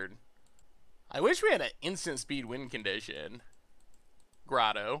the turn. I wish we had an instant speed win condition.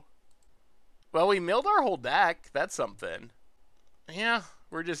 Grotto. Well, we milled our whole deck. That's something. Yeah,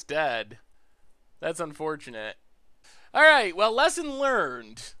 we're just dead. That's unfortunate. Alright, well, lesson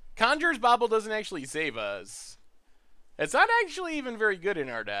learned. Conjure's Bauble doesn't actually save us. It's not actually even very good in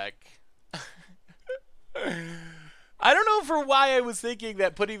our deck. I don't know for why I was thinking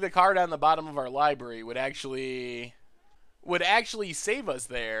that putting the card on the bottom of our library would actually save us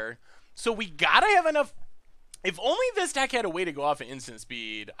there. So we gotta have enough. If only this deck had a way to go off at instant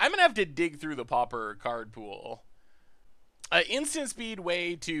speed. I'm gonna have to dig through the Pauper card pool. An instant speed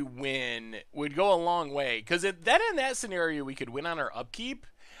way to win would go a long way, because then in that scenario we could win on our upkeep.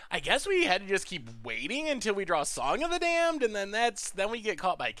 I guess we had to just keep waiting until we draw Song of the Damned, and then we get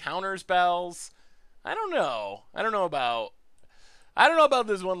caught by counter spells. I don't know. I don't know about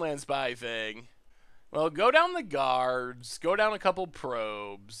this one land spy thing. Well, go down the guards, go down a couple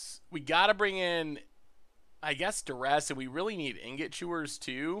probes. We gotta bring in, I guess, duress, and we really need ingot chewers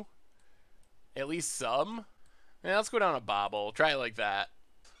too. At least some. Yeah, let's go down a Bauble. Try it like that.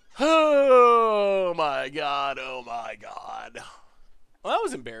 Oh my God! Oh my God! Well, that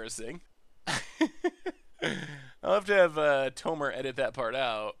was embarrassing. I'll have to have Tomer edit that part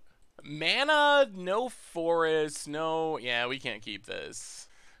out. Mana, no forest, no... Yeah, we can't keep this.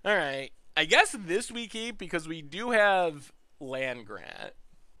 Alright. I guess this we keep because we do have Land Grant,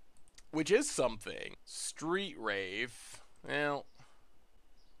 which is something. Street Wraith. Well,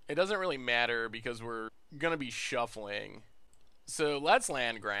 it doesn't really matter because we're going to be shuffling. So let's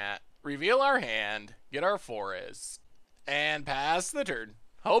Land Grant, reveal our hand, get our forest, and pass the turn.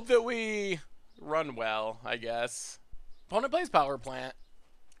 Hope that we run well, I guess. Opponent plays Power Plant.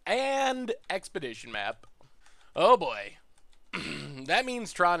 And Expedition Map. Oh boy. That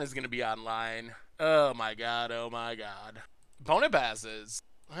means Tron is going to be online. Oh my God, oh my God. Opponent passes.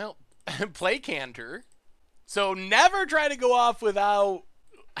 Well, play Canter. So never try to go off without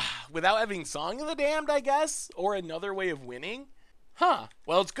having Song of the Damned, I guess? Or another way of winning? Huh.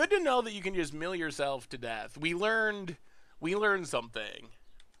 Well, it's good to know that you can just mill yourself to death. We learned something.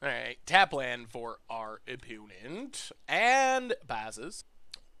 Alright, tap land for our opponent. And passes.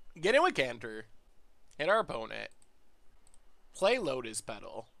 Get in with Canter. Hit our opponent. Play Lotus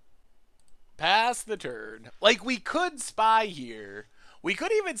Petal. Pass the turn. Like, we could spy here. We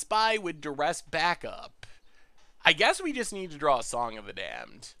could even spy with duress backup. I guess we just need to draw a Song of the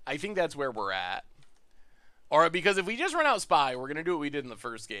Damned. I think that's where we're at. Or because if we just run out Spy, we're going to do what we did in the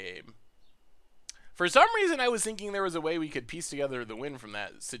first game. For some reason, I was thinking there was a way we could piece together the win from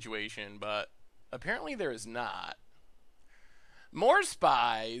that situation, but apparently there is not. More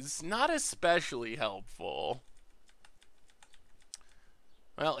Spies, not especially helpful.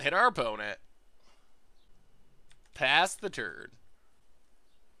 Well, hit our opponent. Pass the turn.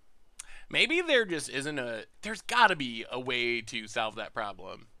 Maybe there just isn't a... There's got to be a way to solve that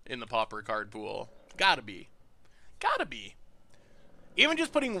problem in the Pauper card pool. Gotta be. Gotta be. Even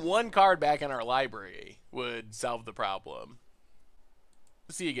just putting one card back in our library would solve the problem.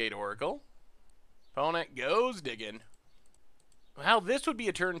 Seagate Oracle. Opponent goes digging. Well, this would be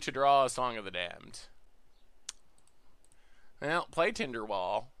a turn to draw a Song of the Damned. Well, play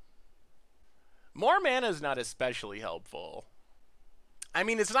Tinderwall. More mana is not especially helpful. I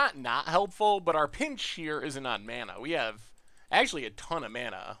mean, it's not helpful, but our pinch here isn't on mana. We have actually a ton of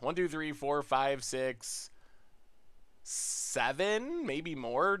mana. 1, 2, 3, 4, 5, 6, 7, maybe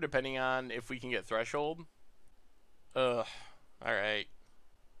more, depending on if we can get Threshold. Ugh. Alright.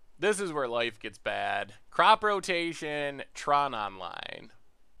 This is where life gets bad. Crop rotation, Tron online.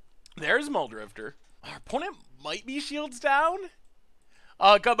 There's Muldrifter. Our opponent might be shields down?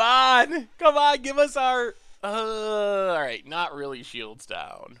 Oh, come on! Come on, give us our... Alright, not really shields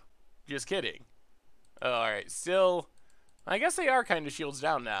down. Just kidding. Alright, still... I guess they are kind of shields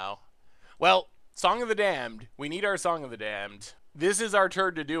down now. Well, Song of the Damned. We need our Song of the Damned. This is our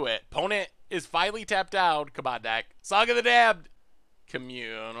turn to do it. Opponent is finally tapped out. Come on, deck. Song of the Damned!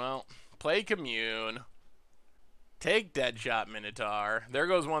 Commune. Well, play Commune. Take Deadshot Minotaur. There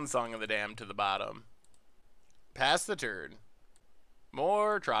goes one Song of the Damned to the bottom. Pass the turn.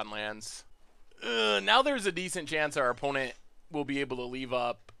 More Tron lands. Now there's a decent chance our opponent will be able to leave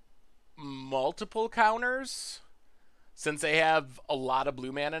up multiple counters, since they have a lot of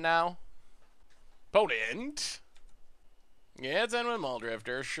blue mana now. Opponent. Yeah, it's in with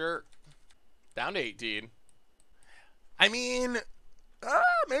Muldrifter, sure. Down to 18. I mean,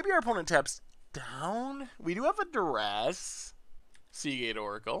 maybe our opponent taps down. We do have a Duress. Seagate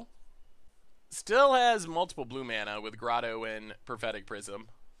Oracle. Still has multiple blue mana with Grotto and Prophetic Prism.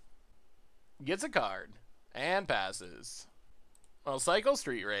 Gets a card. And passes. Well, Cycle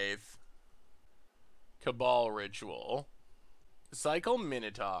Street Wraith. Cabal Ritual. Cycle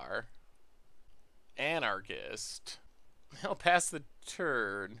Minotaur. Anarchist. He'll pass the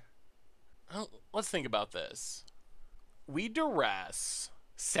turn. Well, let's think about this. We Duress.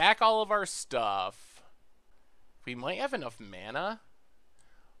 Sack all of our stuff. We might have enough mana.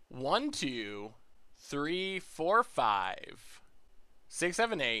 1, 2, 3, 4, 5, 6,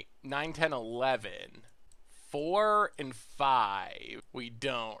 7, 8, 9, 10, 11. 4 and 5. We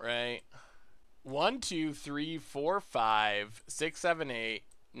don't, right? 1, 2, 3, 4, 5, 6, 7, 8,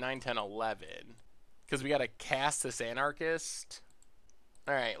 9, 10, 11. Because we got to cast this Anarchist.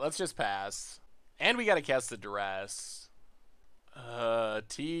 Alright, let's just pass. And we got to cast the Duress.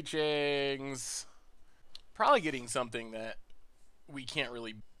 Teachings. Probably getting something that we can't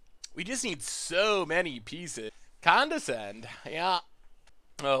really... We just need so many pieces. Condescend. Yeah.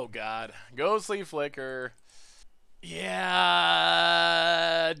 Oh, God. Ghostly Flicker. Yeah.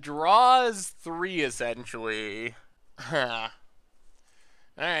 Draws 3, essentially. Alright,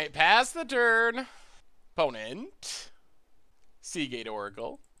 pass the turn. Opponent. Seagate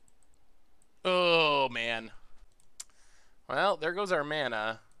Oracle. Oh, man. Well, there goes our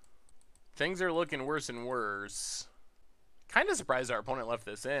mana. Things are looking worse and worse. Kind of surprised our opponent left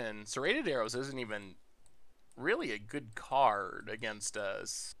this in. Serrated Arrows isn't even really a good card against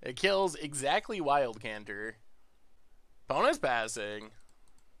us. It kills exactly Wild Canter. Opponent's passing.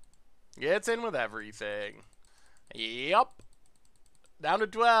 Gets in with everything. Yup. Down to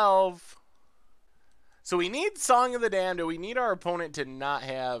 12. So we need Song of the Damned. We need our opponent to not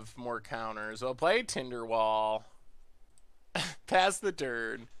have more counters. We'll play Tinderwall. Pass the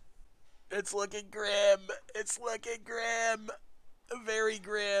turn. It's looking grim. It's looking grim. Very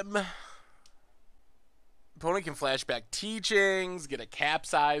grim. Opponent can flashback Teachings, get a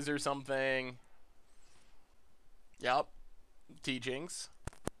Capsize or something. Yep. Teachings.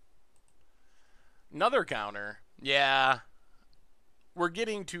 Another counter. Yeah. We're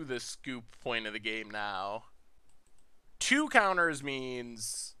getting to the scoop point of the game now. 2 counters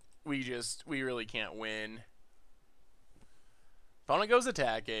means we really can't win. Opponent goes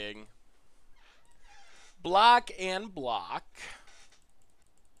attacking. Block and block.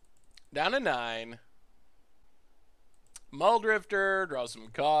 Down to 9. Muldrifter, draw some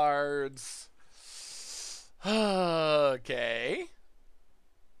cards. Okay.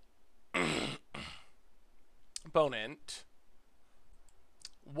 Opponent.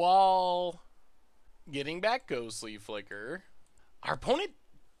 Wall. Getting back Ghostly Flicker. Our opponent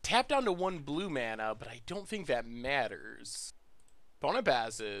tapped down to 1 blue mana, but I don't think that matters. Opponent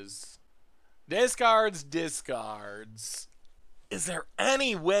passes. Discards, discards. Is there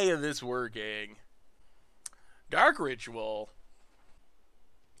any way of this working? Dark Ritual.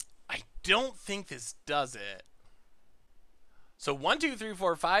 I don't think this does it. So 1, 2, 3,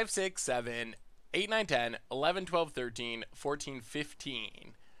 4, 5, 6, 7, 8, 9, 10, 11, 12, 13, 14,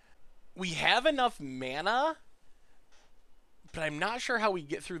 15. We have enough mana, but I'm not sure how we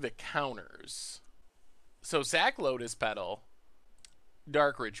get through the counters. So sack Lotus Petal,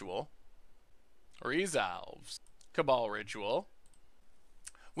 Dark Ritual, Resolves, Cabal Ritual.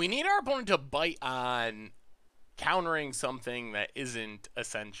 We need our opponent to bite on countering something that isn't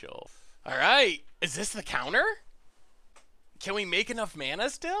essential. All right, is this the counter? Can we make enough mana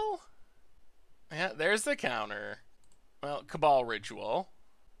still? Yeah, there's the counter. Well, Cabal Ritual.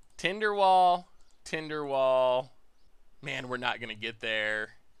 Tinderwall. Tinderwall. Man, we're not going to get there.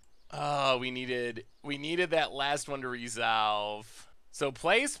 Oh, we needed that last one to resolve. So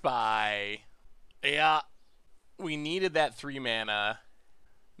play Spy. Yeah, we needed that 3 mana.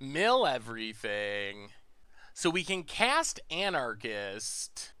 Mill everything. So we can cast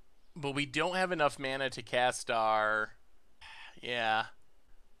Anarchist, but we don't have enough mana to cast our... Yeah.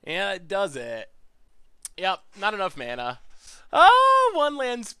 Yeah, it does it. Yep, not enough mana. Oh, 1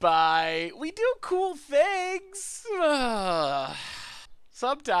 land Spy. We do cool things.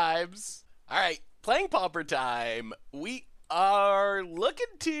 Sometimes. All right, playing Pauper time. We are looking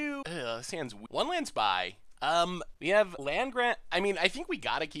to... this hand's 1 land Spy. We have land grant. I mean, I think we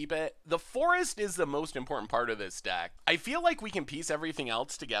gotta keep it. The forest is the most important part of this deck. I feel like we can piece everything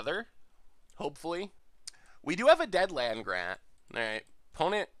else together. Hopefully. We do have a dead land grant. All right.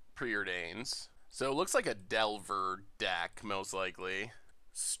 Opponent preordains. So it looks like a Delver deck, most likely.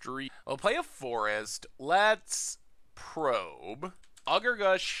 Street. I'll play a forest. Let's probe. Augur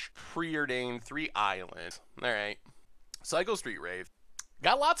Gush, preordain, 3 island. All right. Cycle Street Wraith.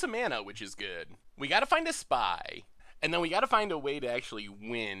 Got lots of mana, which is good. We got to find a Spy, and then we got to find a way to actually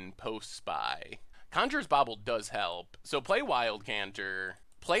win post-Spy. Conjurer's Bauble does help, so play Wild Canter,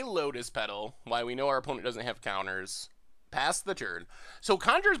 play Lotus Petal, why we know our opponent doesn't have counters, pass the turn. So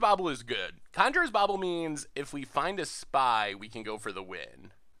Conjurer's Bauble is good. Conjurer's Bauble means if we find a Spy, we can go for the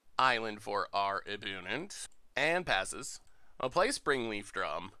win. Island for our opponent, and passes. I'll play Springleaf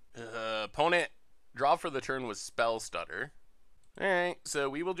Drum. Opponent, draw for the turn with Spell Stutter. Alright, so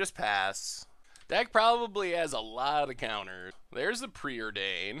we will just pass. Deck probably has a lot of counters. There's the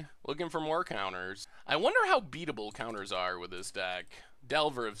preordain. Looking for more counters. I wonder how beatable counters are with this deck.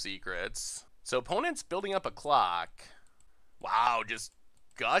 Delver of Secrets. So opponent's building up a clock. Wow, just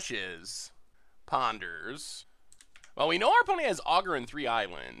gushes. Ponders. Well, we know our opponent has Augur and 3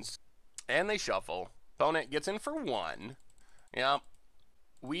 islands. And they shuffle. Opponent gets in for 1. Yep.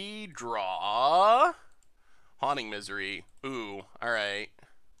 We draw... Haunting Misery. Ooh, alright.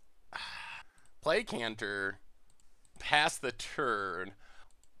 Play Canter. Pass the turn.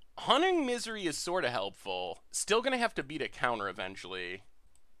 Haunting Misery is sort of helpful. Still going to have to beat a counter eventually.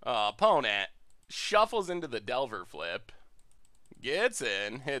 Opponent shuffles into the Delver flip. Gets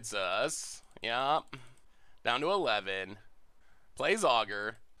in. Hits us. Yup. Down to 11. Plays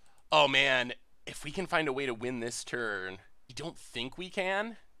Augur. Oh man, if we can find a way to win this turn. You don't think we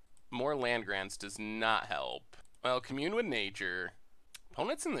can? More land grants does not help. Well, Commune with Nature.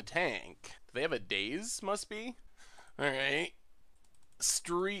 Opponent's in the tank. Do they have a Daze, must be? Alright.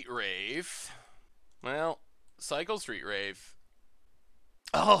 Street Wraith. Well, Cycle Street Wraith.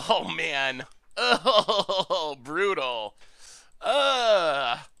 Oh, man. Oh, brutal.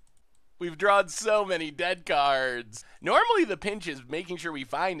 We've drawn so many dead cards. Normally the pinch is making sure we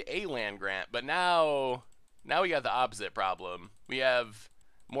find a land grant, but now we got the opposite problem. We have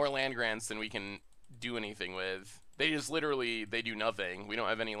more land grants than we can do anything with. They just literally, they do nothing. We don't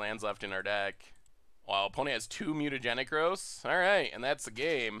have any lands left in our deck. Wow, opponent has 2 Mutagenic Growths. Alright, and that's the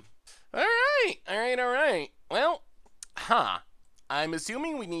game. Alright. Well, I'm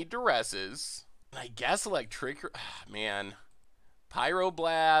assuming we need Duresses. I guess Electric... man.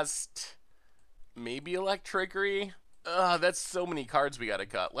 Pyroblast. Maybe Electrickery. That's so many cards we gotta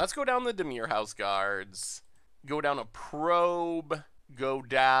cut. Let's go down the Dimir House Guards. Go down a Probe. Go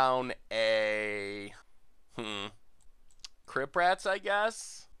down a... Crypt Rats, I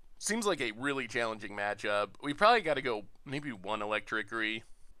guess? Seems like a really challenging matchup. We probably gotta go maybe 1 Electrickery.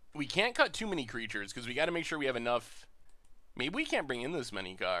 We can't cut too many creatures because we gotta make sure we have enough... Maybe we can't bring in this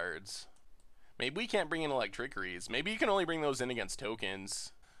many cards. Maybe we can't bring in Electrickeries. Maybe you can only bring those in against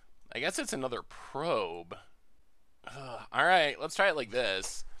tokens. I guess it's another Probe. Alright, let's try it like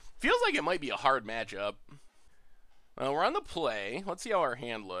this. Feels like it might be a hard matchup. Well, we're on the play. Let's see how our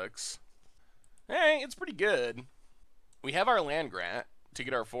hand looks. Hey, it's pretty good. We have our land grant to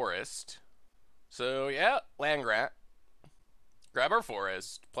get our forest. So, yeah, land grant. Grab our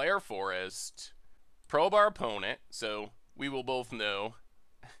forest, play our forest, probe our opponent, so we will both know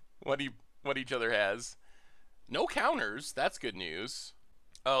what each other has. No counters, that's good news.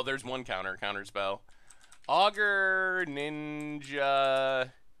 Oh, there's one counter spell. Augur,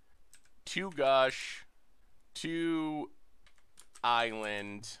 Ninja, 2 Gush, 2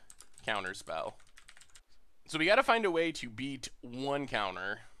 Island, counter spell. So we gotta find a way to beat 1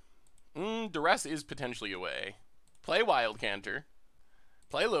 counter. Duress is potentially a way. Play Wild Canter.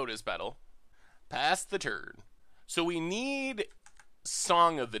 Play Lotus Petal. Pass the turn. So we need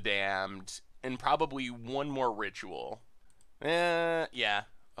Song of the Damned and probably 1 more ritual. Yeah.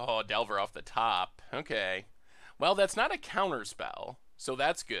 Oh, Delver off the top. Okay. Well, that's not a counter spell, so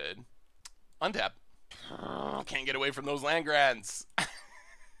that's good. Untap. Can't get away from those land grants.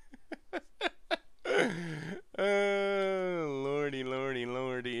 Lordy, lordy,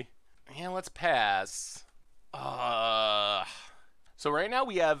 lordy. Yeah, let's pass. So right now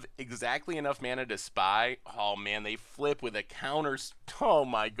we have exactly enough mana to spy. Oh man, they flip with a counter. Oh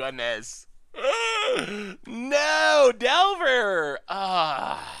my goodness. No, Delver.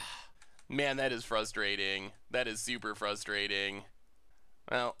 Man, that is frustrating. That is super frustrating.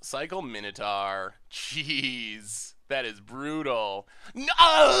 Well, Cycle Minotaur. Jeez, that is brutal.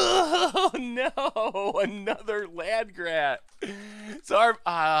 No, no, another land grant. So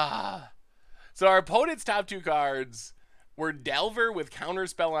our opponent's top 2 cards were Delver with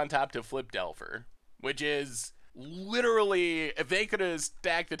Counterspell on top to flip Delver, which is literally, if they could have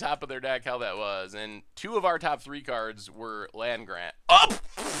stacked the top of their deck, how that was. And 2 of our top 3 cards were land grant. Up!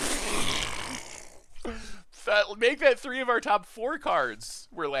 Make that 3 of our top 4 cards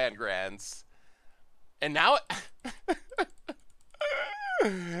were land grants. And now,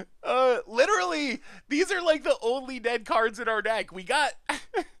 literally, these are like the only dead cards in our deck. We got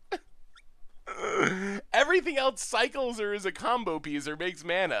everything else cycles or is a combo piece or makes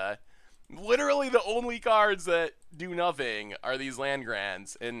mana. Literally the only cards that do nothing are these land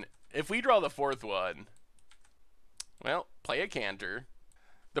grants. And if we draw the 4th one, well, play a Canter.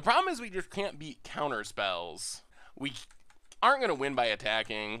 The problem is we just can't beat counter spells. We aren't going to win by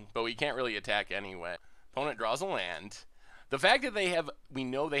attacking, but we can't really attack anyway. Opponent draws a land. The fact that we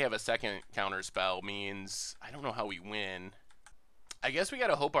know they have a second counter spell means I don't know how we win. I guess we got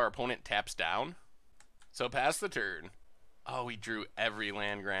to hope our opponent taps down. So pass the turn. Oh, we drew every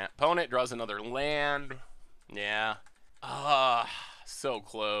land grant. Opponent draws another land. Yeah. So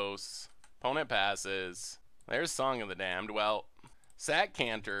close. Opponent passes. There's Song of the Damned. Well, sack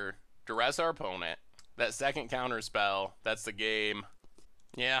Canter, duress our opponent. That second counter spell, that's the game.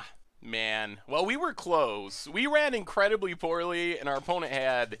 Yeah, man. Well, we were close. We ran incredibly poorly, and our opponent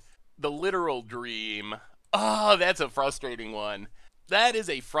had the literal dream. Oh, that's a frustrating one. That is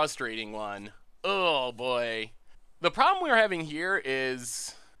a frustrating one. Oh, boy. The problem we're having here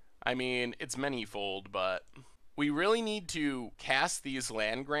is, I mean, it's manyfold, but we really need to cast these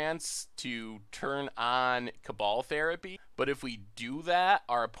land grants to turn on Cabal Therapy. But if we do that,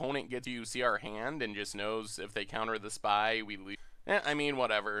 our opponent gets to see our hand and just knows if they counter the spy, we lose. I mean,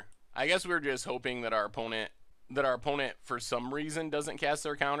 whatever. I guess we're just hoping that our opponent for some reason doesn't cast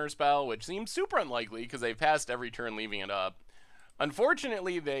their counter spell, which seems super unlikely because they've passed every turn leaving it up.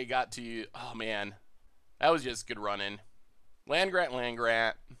 Unfortunately, they got to, oh man, that was just good running. Land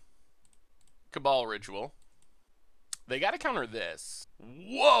grant, Cabal Ritual. They got to counter this.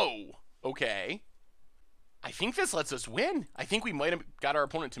 Whoa! Okay. I think this lets us win. I think we might have got our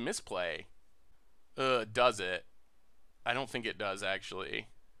opponent to misplay. Does it? I don't think it does, actually.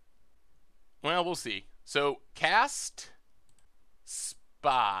 Well, we'll see. So, cast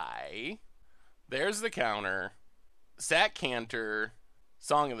Spy. There's the counter. Sack Canter.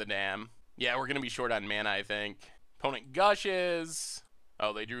 Song of the Dam. Yeah, we're going to be short on mana, I think. Opponent gushes.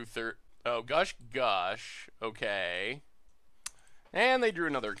 Oh, they drew oh, gush. Okay. And they drew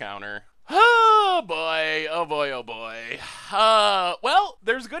another counter. Oh boy, oh boy, oh boy. Well,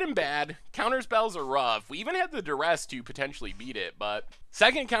 there's good and bad. Counter spells are rough. We even had the duress to potentially beat it, but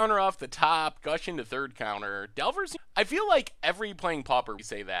second counter off the top, gush into third counter. Delver's, I feel like every playing Pauper we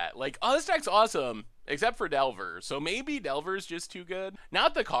say that. Like, oh, this deck's awesome, except for Delver. So maybe Delver's just too good.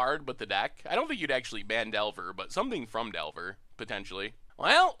 Not the card, but the deck. I don't think you'd actually ban Delver, but something from Delver, potentially.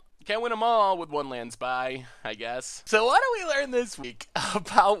 Well, Can't win them all with one land spy, I guess. So what do we learn this week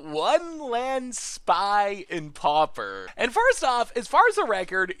about one land spy in Pauper? And first off, as far as the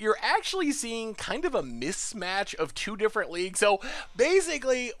record, you're actually seeing kind of a mismatch of two different leagues. So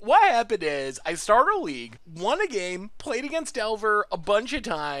basically, what happened is I started a league, won a game, played against Delver a bunch of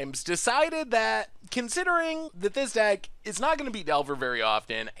times, decided that considering that this deck is not going to beat Delver very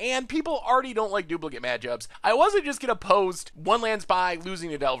often, and people already don't like duplicate matchups, I wasn't just going to post one land spy losing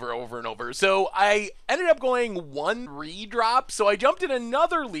to Delver over and over. So I ended up going one redrop. So I jumped in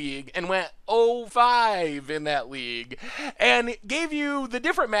another league and went 0-5 in that league and gave you the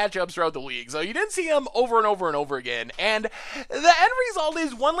different matchups throughout the league. So you didn't see them over and over and over again. And the end result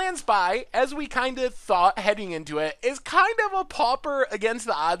is one land spy, as we kind of thought heading into it, is kind of a Pauper against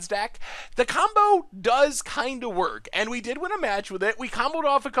the odds deck. The combo does kind of work, and we did win a match with it. We comboed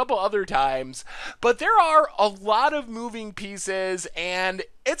off a couple other times, but there are a lot of moving pieces, and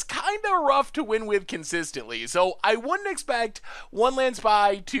it's kind of rough to win with consistently. So I wouldn't expect one land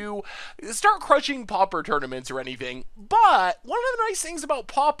spy to start crushing Pauper tournaments or anything. But one of the nice things about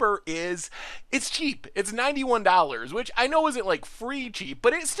Pauper is it's cheap. It's $91, which I know isn't like free cheap,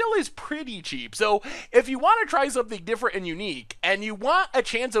 but it still is pretty cheap. So if you want to try something different and unique, and you want a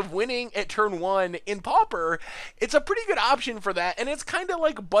chance of winning at turn one in Pauper, it's a pretty good option for that. And it's kind of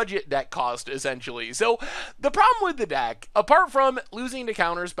like budget deck cost, essentially. So the problem with the deck, apart from losing to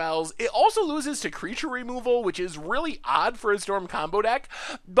counter spells, it also loses to creature removal, which is really odd for a Storm combo deck.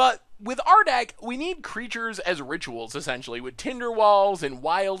 But with our deck, we need creatures as rituals, essentially, with Tinder Walls and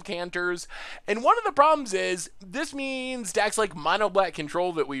Wild Canters. And one of the problems is, this means decks like Mono Black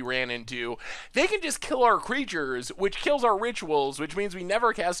Control that we ran into, they can just kill our creatures, which kills our rituals, which means we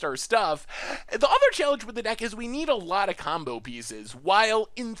never cast our stuff. The other challenge with the deck is we need a lot of combo pieces. While,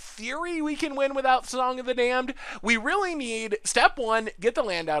 in theory, we can win without Song of the Damned, we really need, step one, get the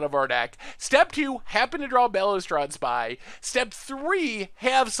land out of our deck. Step two, happen to draw Balustrade Spy. Step three,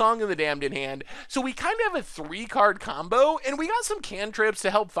 have Song of the Damned in hand. So we kind of have a 3-card combo, and we got some cantrips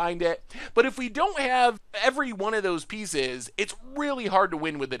to help find it. But if we don't have every one of those pieces, it's really hard to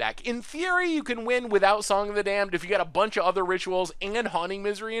win with the deck. In theory, you can win without Song of the Damned if you got a bunch of other rituals and Haunting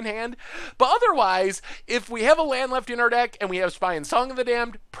Misery in hand. But otherwise, if we have a land left in our deck and we have Spy and Song of the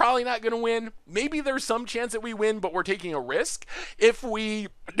Damned, probably not going to win. Maybe there's some chance that we win, but we're taking a risk. If we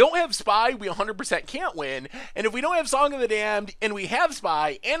don't have Spy, we 100% can't win. And if we don't have Song of the Damned and we have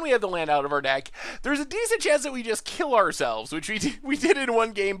Spy and we have the land out of our deck, there's a decent chance that we just kill ourselves, which we did in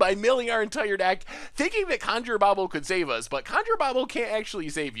one game by milling our entire deck, thinking that Conjure Bauble could save us, but Conjure Bauble can't actually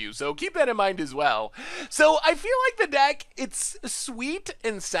save you, so keep that in mind as well. So I feel like the deck, it's sweet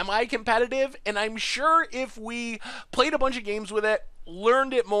and semi-competitive, and I'm sure if we played a bunch of games with it,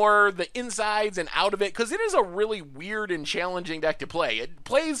 learned it more, the insides and out of it, because it is a really weird and challenging deck to play. It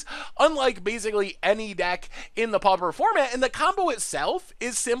plays unlike basically any deck in the Pauper format, and the combo itself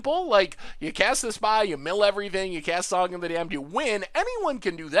is simple. Like, you cast the Spy, you mill everything, you cast Song of the Damned, you win. Anyone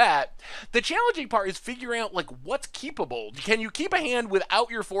can do that. The challenging part is figuring out, like, what's keepable. Can you keep a hand without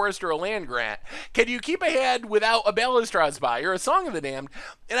your Forest or a land grant? Can you keep a hand without a Balustrade Spy or a Song of the Damned?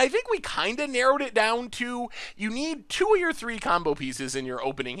 And I think we kind of narrowed it down to, you need 2 of your 3 combo pieces in your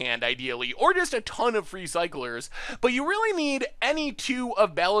opening hand, ideally, or just a ton of free cyclers, but you really need any 2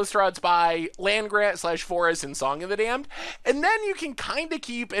 of Balustrade Spy, Land Grant / Forest, and Song of the Damned, and then you can kind of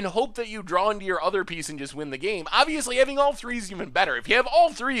keep and hope that you draw into your other piece and just win the game. Obviously, having all 3 is even better. If you have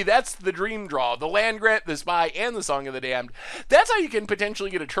all 3, that's the dream draw. The Land Grant, the Spy, and the Song of the Damned. That's how you can potentially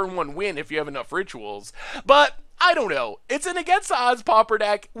get a turn 1 win if you have enough rituals. But I don't know. It's an against the odds Pauper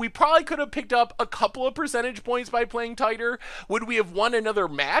deck. We probably could have picked up a couple of percentage points by playing tighter. Would we have won another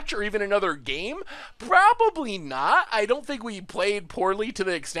match or even another game? Probably not. I don't think we played poorly to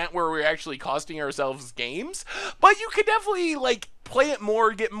the extent where we're actually costing ourselves games. But you could definitely, like, play it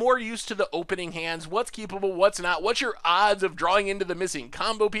more, get more used to the opening hands, what's keepable, what's not, what's your odds of drawing into the missing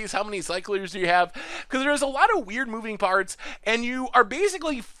combo piece, how many cyclers do you have, because there's a lot of weird moving parts, and you are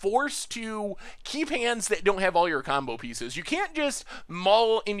basically forced to keep hands that don't have all your combo pieces. You can't just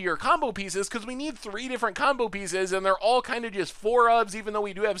mull into your combo pieces, because we need 3 different combo pieces, and they're all kind of just 4-ofs, even though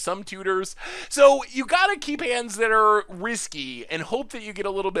we do have some tutors. So you gotta keep hands that are risky, and hope that you get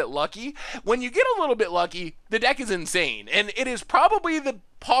a little bit lucky. When you get a little bit lucky, the deck is insane, and it is probably the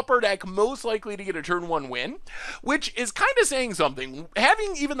Pauper deck most likely to get a turn 1 win, which is kind of saying something.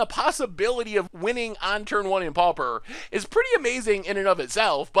 Having even the possibility of winning on turn 1 in Pauper is pretty amazing in and of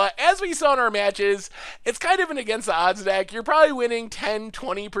itself, but as we saw in our matches, it's kind of an against the odds deck. You're probably winning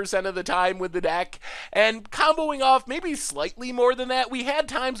 10-20% of the time with the deck, and comboing off maybe slightly more than that. We had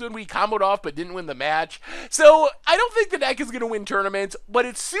times when we comboed off but didn't win the match, so I don't think the deck is going to win tournaments, but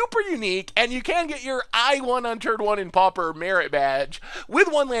it's super unique, and you can get your I won on turn 1 in Pauper merit badge with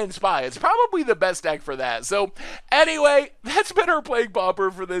One Land Spy. It's probably the best deck for that. So anyway, that's been our Playing Pauper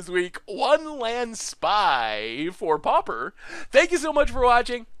for this week. One Land Spy for Pauper. Thank you so much for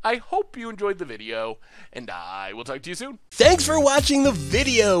watching. I hope you enjoyed the video, and I will talk to you soon. Thanks for watching the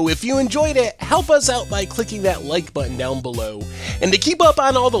video. If you enjoyed it, help us out by clicking that like button down below. And to keep up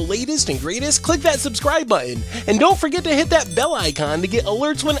on all the latest and greatest, click that subscribe button. And don't forget to hit that bell icon to get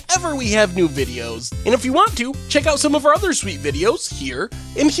alerts whenever we have new videos. And if you want to, check out some of our other sweet videos here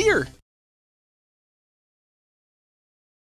and here.